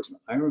anybody who works with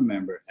me. I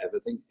remember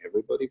everything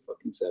everybody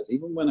fucking says,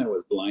 even when I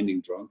was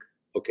blinding drunk.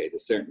 Okay,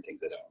 there's certain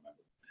things I don't remember.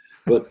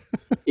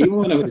 But Even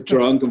when I was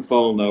drunk and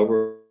falling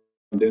over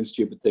and doing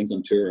stupid things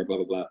on tour, blah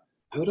blah blah,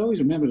 I would always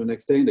remember the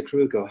next day, and the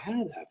crew would go,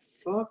 "How the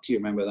fuck do you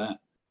remember that?"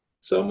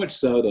 So much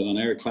so that on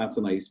Eric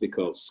Clapton, I used to be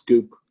called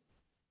Scoop,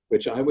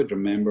 which I would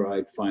remember.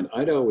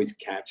 I'd always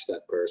catch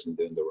that person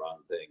doing the wrong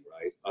thing,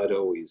 right? I'd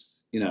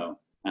always,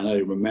 and I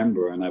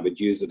remember, and I would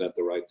use it at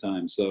the right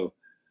time. So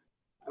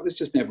I was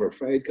just never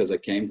afraid because I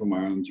came from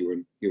Ireland.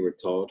 You were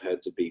taught how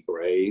to be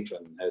brave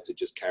and how to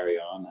just carry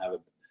on,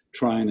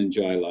 try and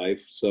enjoy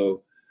life.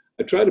 So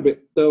I try to be,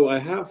 though I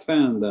have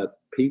found that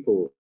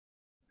people,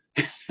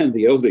 and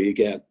the older you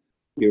get,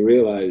 you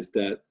realize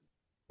that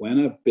when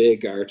a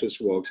big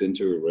artist walks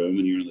into a room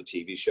and you're on a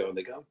TV show and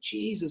they go,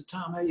 "Jesus,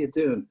 Tom, how you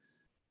doing?"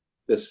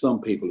 There's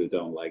some people who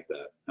don't like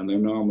that. And they're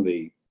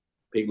normally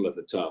people at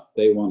the top.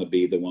 They want to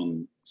be the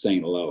one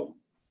saying hello.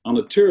 On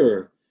a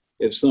tour,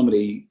 if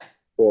somebody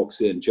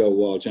walks in, Joe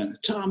Walsh, and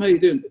 "Tom, how you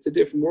doing?" It's a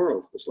different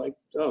world. It's like,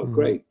 oh,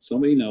 great.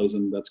 Somebody knows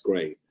him. That's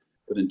great.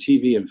 But in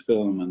TV and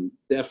film, and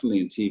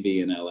definitely in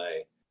TV in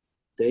LA,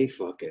 they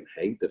fucking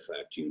hate the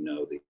fact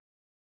the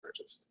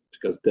artist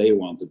because they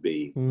want to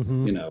be,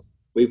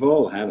 we've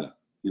all had it.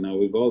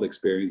 We've all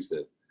experienced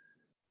it.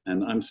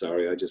 And I'm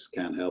sorry, I just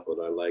can't help it.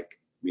 I like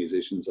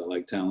musicians. I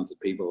like talented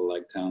people. I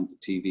like talented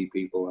TV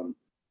people. And,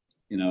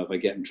 if I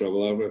get in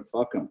trouble over it,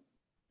 fuck them.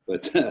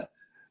 But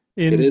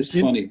it is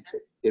funny.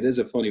 It is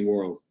a funny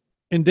world.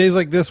 In days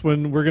like this,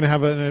 when we're going to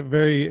have a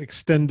very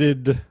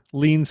extended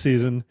lean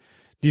season,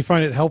 do you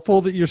find it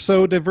helpful that you're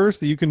so diverse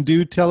that you can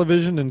do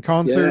television and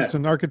concerts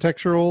and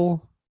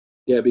architectural?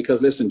 Yeah,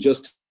 because listen,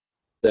 just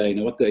today,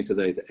 what day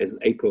today is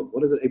April?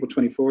 What is it? April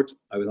 24th.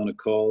 I was on a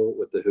call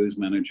with the Who's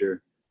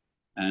manager,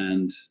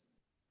 and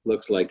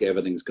looks like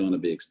everything's going to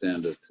be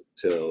extended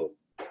till,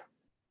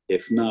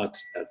 if not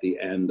at the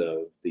end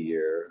of the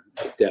year,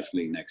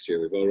 definitely next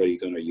year. We've already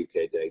done our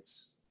UK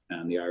dates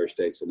and the Irish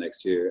dates for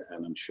next year,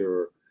 and I'm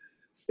sure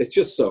it's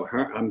just so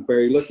hard. I'm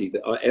very lucky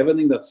that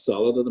everything that's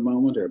solid at the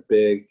moment are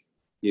big,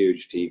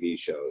 huge TV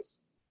shows.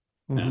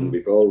 And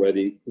we've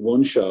already,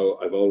 one show,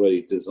 I've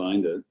already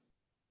designed it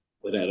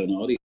without an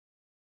audience.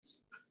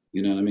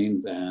 You know what I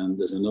mean? And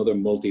there's another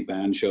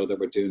multi-band show that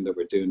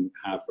we're doing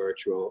half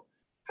virtual,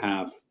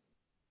 half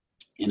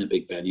in a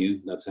big venue.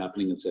 That's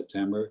happening in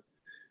September.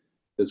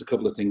 There's a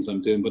couple of things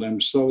I'm doing, but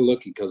I'm so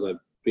lucky because I've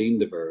been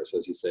diverse,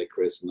 as you say,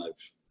 Chris, and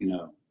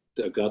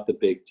I've got the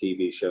big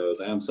TV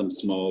shows and some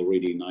small,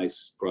 really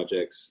nice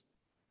projects.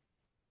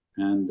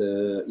 And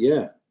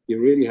you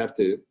really have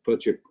to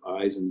put your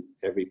eyes in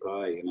every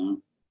pie,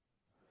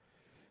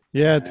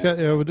 Yeah,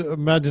 I would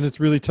imagine it's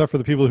really tough for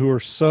the people who are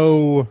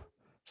so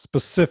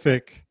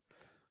specific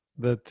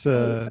that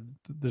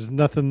there's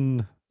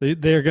nothing,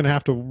 they're going to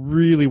have to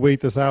really wait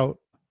this out.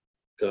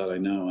 God, I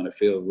know, and I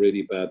feel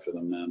really bad for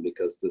them, man,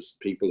 because there's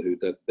people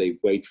that they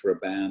wait for a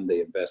band, they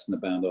invest in a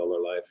band all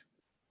their life.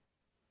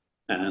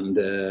 And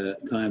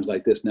times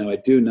like this, now I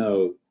do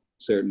know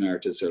certain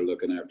artists are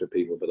looking after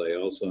people, but I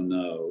also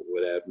know,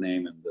 without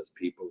naming, there's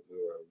people who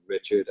are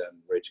Richard and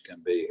Rich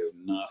can be, who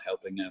are not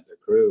helping out their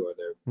crew or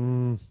their,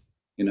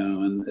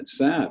 and it's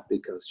sad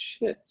because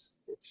shit,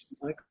 it's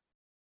like,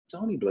 it's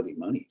only bloody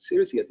money.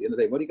 Seriously, at the end of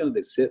the day, what are you going to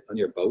do? Sit on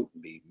your boat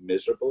and be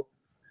miserable?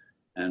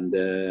 And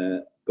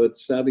but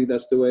sadly,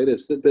 that's the way it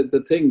is.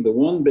 The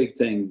one big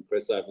thing,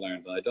 Chris, I've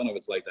learned, and I don't know if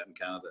it's like that in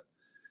Canada,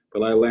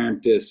 but I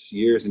learned this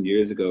years and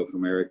years ago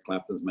from Eric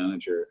Clapton's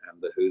manager,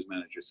 and the Who's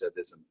manager said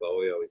this, and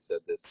Bowie always said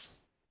this.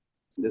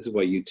 This is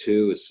why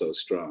U2 is so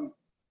strong,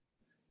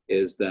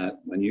 is that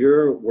when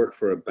you work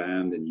for a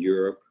band in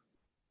Europe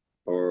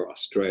or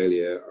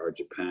Australia or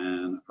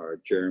Japan or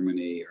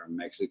Germany or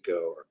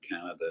Mexico or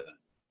Canada,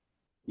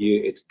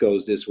 it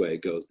goes this way.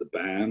 It goes the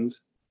band,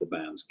 the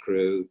band's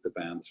crew, the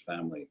band's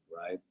family,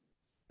 right?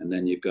 And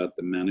then you've got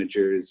the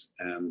managers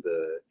and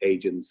the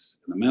agents.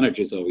 And the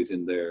manager's always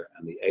in there,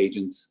 and the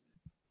agents,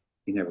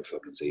 you never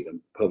fucking see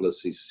them.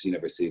 Publicists, you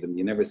never see them.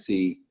 You never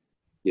see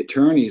the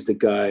attorney's the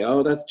guy,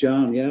 "Oh, that's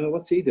John. Yeah,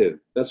 what's he do?"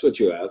 That's what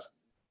you ask.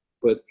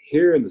 But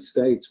here in the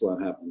States,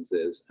 what happens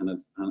is,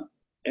 and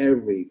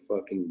every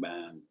fucking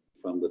band,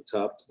 from the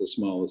top to the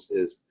smallest,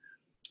 is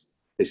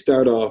they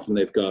start off and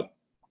they've got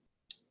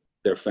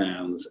their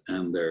fans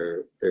and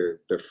their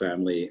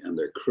family and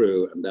their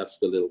crew, and that's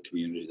the little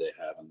community they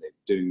have, and they're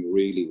doing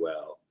really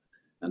well,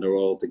 and they're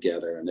all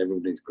together and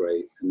everybody's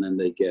great, and then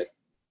they get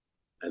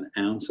an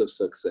ounce of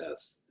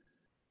success,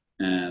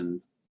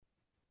 and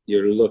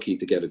you're lucky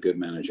to get a good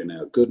manager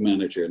now. A good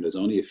manager, and there's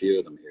only a few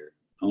of them here,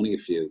 only a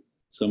few.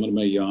 Some of them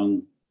are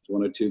young,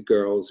 one or two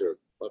girls who are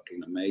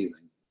fucking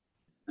amazing,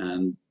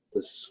 and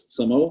there's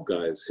some old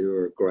guys who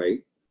are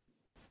great,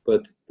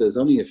 but there's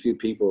only a few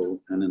people,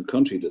 and in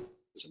country there's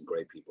some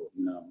great people,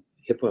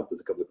 hip hop,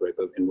 there's a couple of great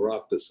people, in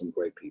rock there's some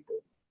great people,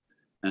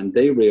 and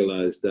they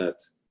realize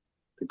that,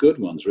 the good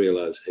ones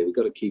realize, hey, we've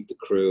got to keep the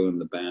crew and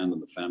the band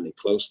and the family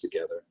close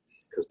together,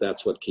 because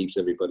that's what keeps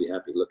everybody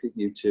happy. Look at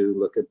U2,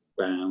 look at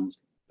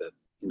bands that,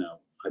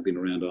 I've been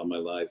around all my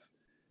life.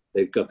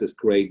 They've got this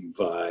great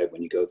vibe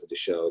when you go to the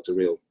show. It's a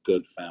real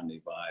good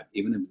family vibe.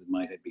 Even if it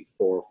might be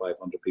 400 or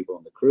 500 people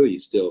on the crew, you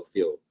still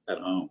feel at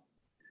home.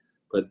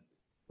 But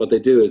what they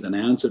do is an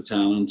ounce of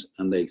talent,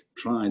 and they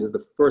try. This is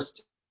the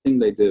first thing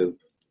they do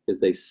is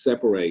they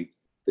separate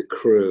the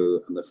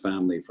crew and the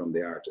family from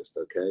the artist.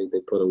 Okay,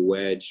 they put a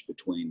wedge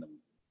between them,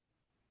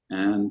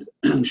 and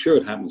I'm sure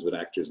it happens with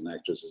actors and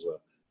actresses as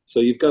well.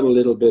 So you've got a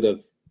little bit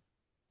of,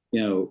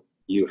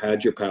 you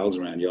had your pals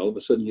around you. All of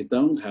a sudden, you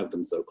don't have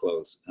them so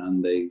close,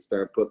 and they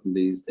start putting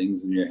these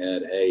things in your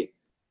head. Hey,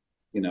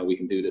 we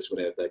can do this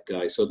without that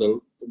guy.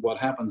 So what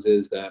happens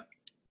is that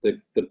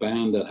the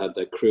band that had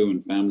that crew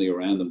and family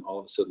around them all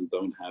of a sudden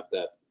don't have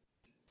that,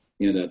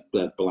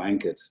 that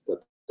blanket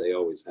that they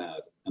always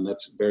had. And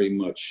that's very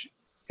much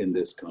in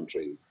this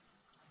country,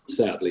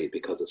 sadly,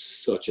 because it's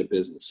such a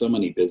business, so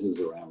many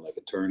businesses around, like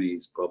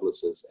attorneys,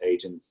 publicists,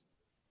 agents,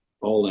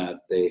 all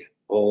that. They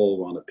all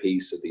want a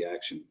piece of the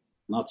action.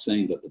 Not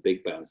saying that the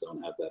big bands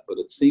don't have that, but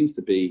it seems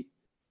to be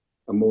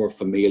a more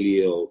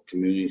familial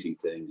community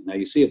thing. Now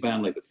you see a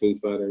band like the Foo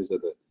Fighters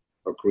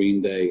or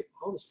Green Day.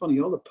 Oh, it's funny,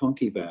 all the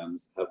punky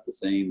bands have the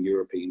same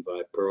European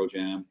vibe. Pearl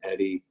Jam,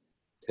 Eddie,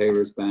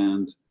 Taylor's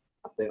band.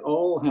 They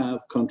all have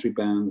country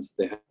bands.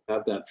 They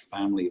have that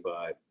family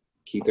vibe.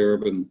 Keith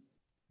Urban,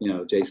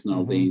 Jason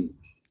Aldean.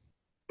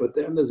 But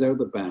then there's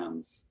other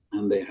bands,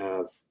 and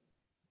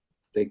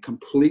they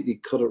completely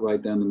cut it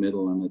right down the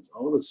middle, and it's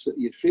all this.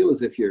 You feel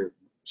as if you're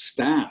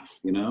staff.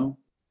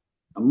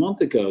 A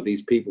month ago,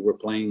 these people were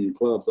playing in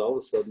clubs. All of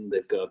a sudden,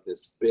 they've got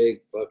this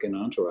big fucking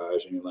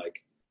entourage, and you're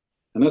like,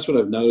 and that's what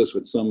I've noticed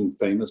with some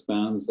famous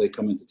bands. They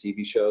come into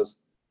TV shows.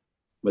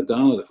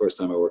 Madonna, the first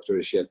time I worked with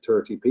her, she had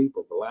 30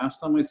 people. The last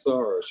time I saw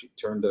her, she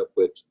turned up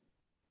with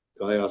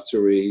Guy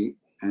Osterie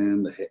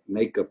and the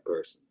makeup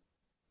person.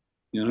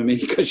 You know what I mean?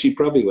 Because she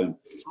probably went,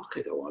 fuck,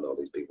 I don't want all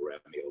these people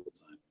around me all the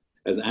time.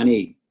 As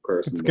any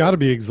person. It's got to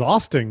be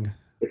exhausting.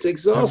 It's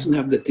exhausting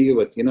having to deal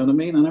with, you know what I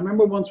mean? And I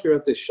remember once we were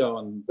at this show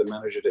and the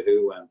manager of The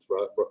Who went,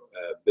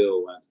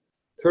 Bill went,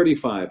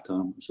 35,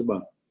 Tom. I said,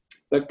 well,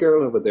 that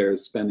girl over there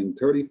is spending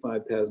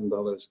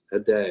 $35,000 a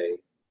day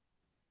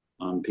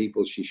on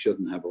people she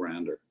shouldn't have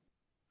around her.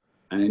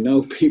 And I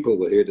know people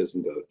will hear this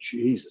and go,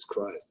 Jesus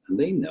Christ. And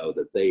they know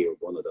that they are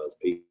one of those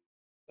people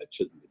that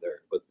shouldn't be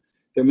there. But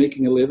they're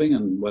making a living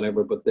and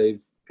whatever, but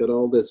they've got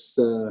all this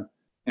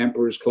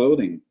emperor's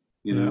clothing,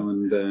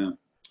 and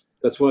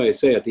that's why I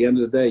say at the end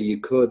of the day,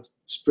 you could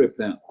strip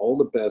down all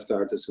the best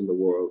artists in the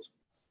world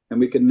and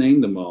we could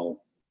name them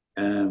all.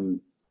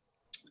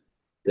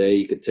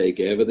 They could take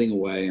everything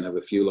away and have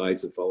a few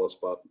lights, a follow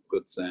spot,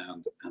 good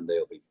sound, and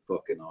they'll be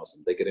fucking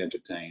awesome. They could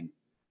entertain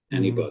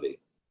anybody.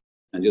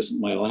 And just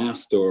my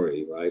last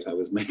story, right? I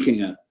was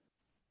making a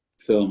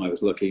film. I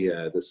was lucky.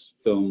 This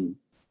film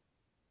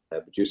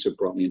producer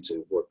brought me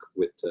into work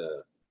with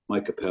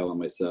Mike Capel and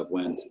myself.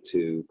 Went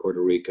to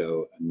Puerto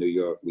Rico and New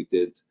York. We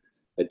did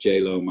a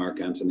J-Lo, Mark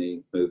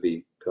Antony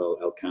movie called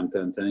El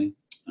Cantante,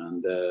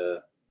 and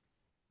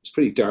it's a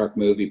pretty dark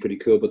movie, pretty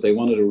cool, but they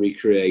wanted to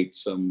recreate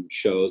some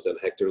shows that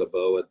Hector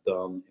Lavoe had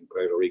done in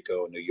Puerto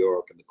Rico and New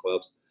York and the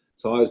clubs.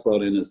 So I was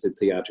brought in as the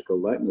theatrical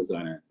lighting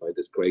designer by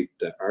this great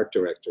art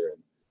director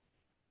and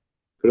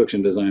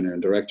production designer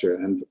and director.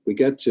 And we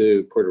get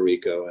to Puerto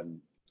Rico, and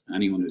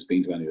anyone who's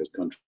been to any of those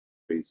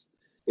countries,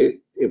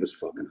 it was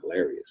fucking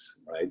hilarious,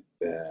 right?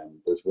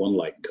 There's one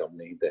lighting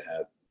company.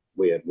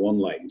 We had one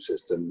lighting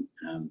system,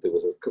 and there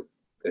was a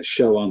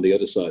show on the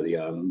other side of the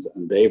island,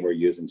 and they were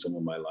using some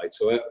of my lights.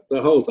 So the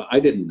whole time,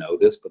 I didn't know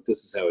this, but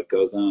this is how it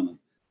goes on. And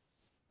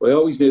I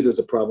always knew there was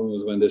a problem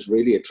was when this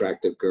really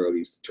attractive girl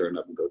used to turn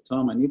up and go,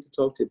 Tom, I need to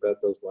talk to you about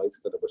those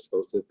lights that were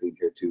supposed to have been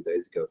here 2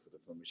 days ago for the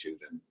film shoot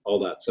and all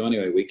that. So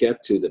anyway, we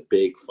get to the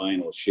big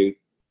final shoot.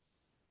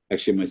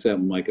 Actually, myself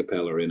and Mike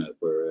Capel are in it.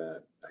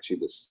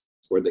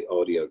 We're the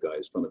audio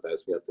guys front of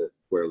house. We had to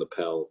wear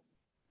lapel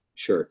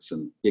shirts,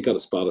 and you got to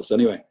spot us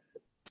anyway.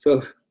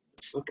 So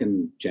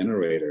fucking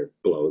generator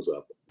blows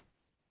up,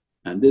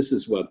 and this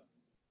is what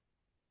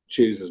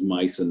chooses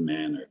mice and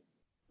manner.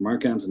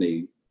 Mark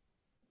Antony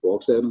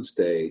walks out on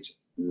stage,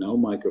 no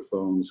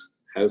microphones,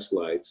 house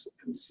lights,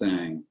 and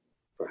sang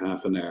for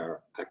half an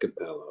hour a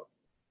cappella.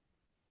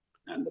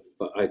 And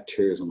I had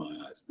tears in my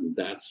eyes, and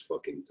that's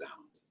fucking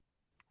talent.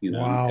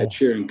 Wow. Ed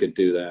Sheeran could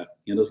do that.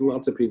 There's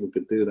lots of people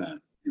could do that.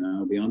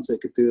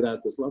 Beyonce could do that.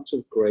 There's lots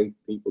of great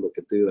people that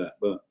could do that,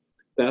 but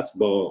that's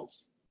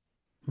balls.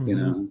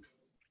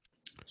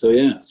 So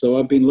yeah, so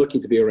I've been lucky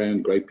to be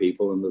around great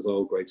people, and there's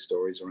all great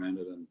stories around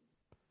it. And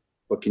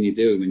what can you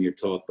do when you're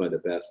taught by the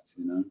best?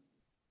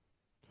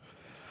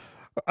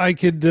 I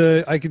could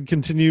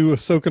continue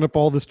soaking up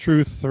all this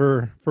truth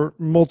for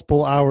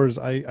multiple hours.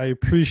 I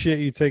appreciate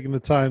you taking the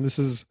time. This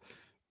has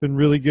been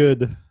really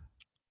good.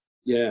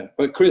 Yeah,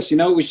 but Chris,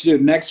 what we should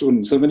do next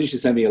one? Somebody should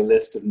send me a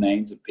list of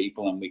names of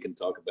people, and we can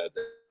talk about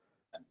that.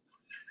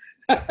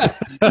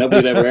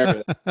 Nobody ever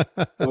heard it,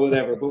 or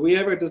whatever. But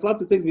there's lots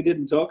of things we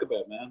didn't talk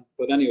about, man.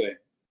 But anyway,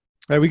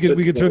 we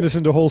could turn this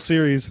into a whole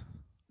series.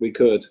 We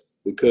could.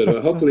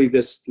 Well, hopefully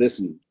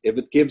if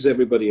it gives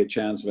everybody a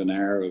chance of an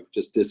hour of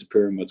just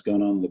disappearing what's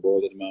going on in the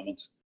world at the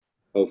moment,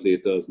 hopefully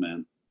it does,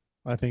 man.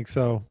 I think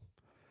so.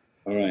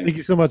 All right. Thank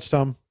you so much,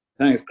 Tom.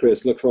 Thanks,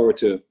 Chris. Look forward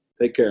to it.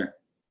 Take care.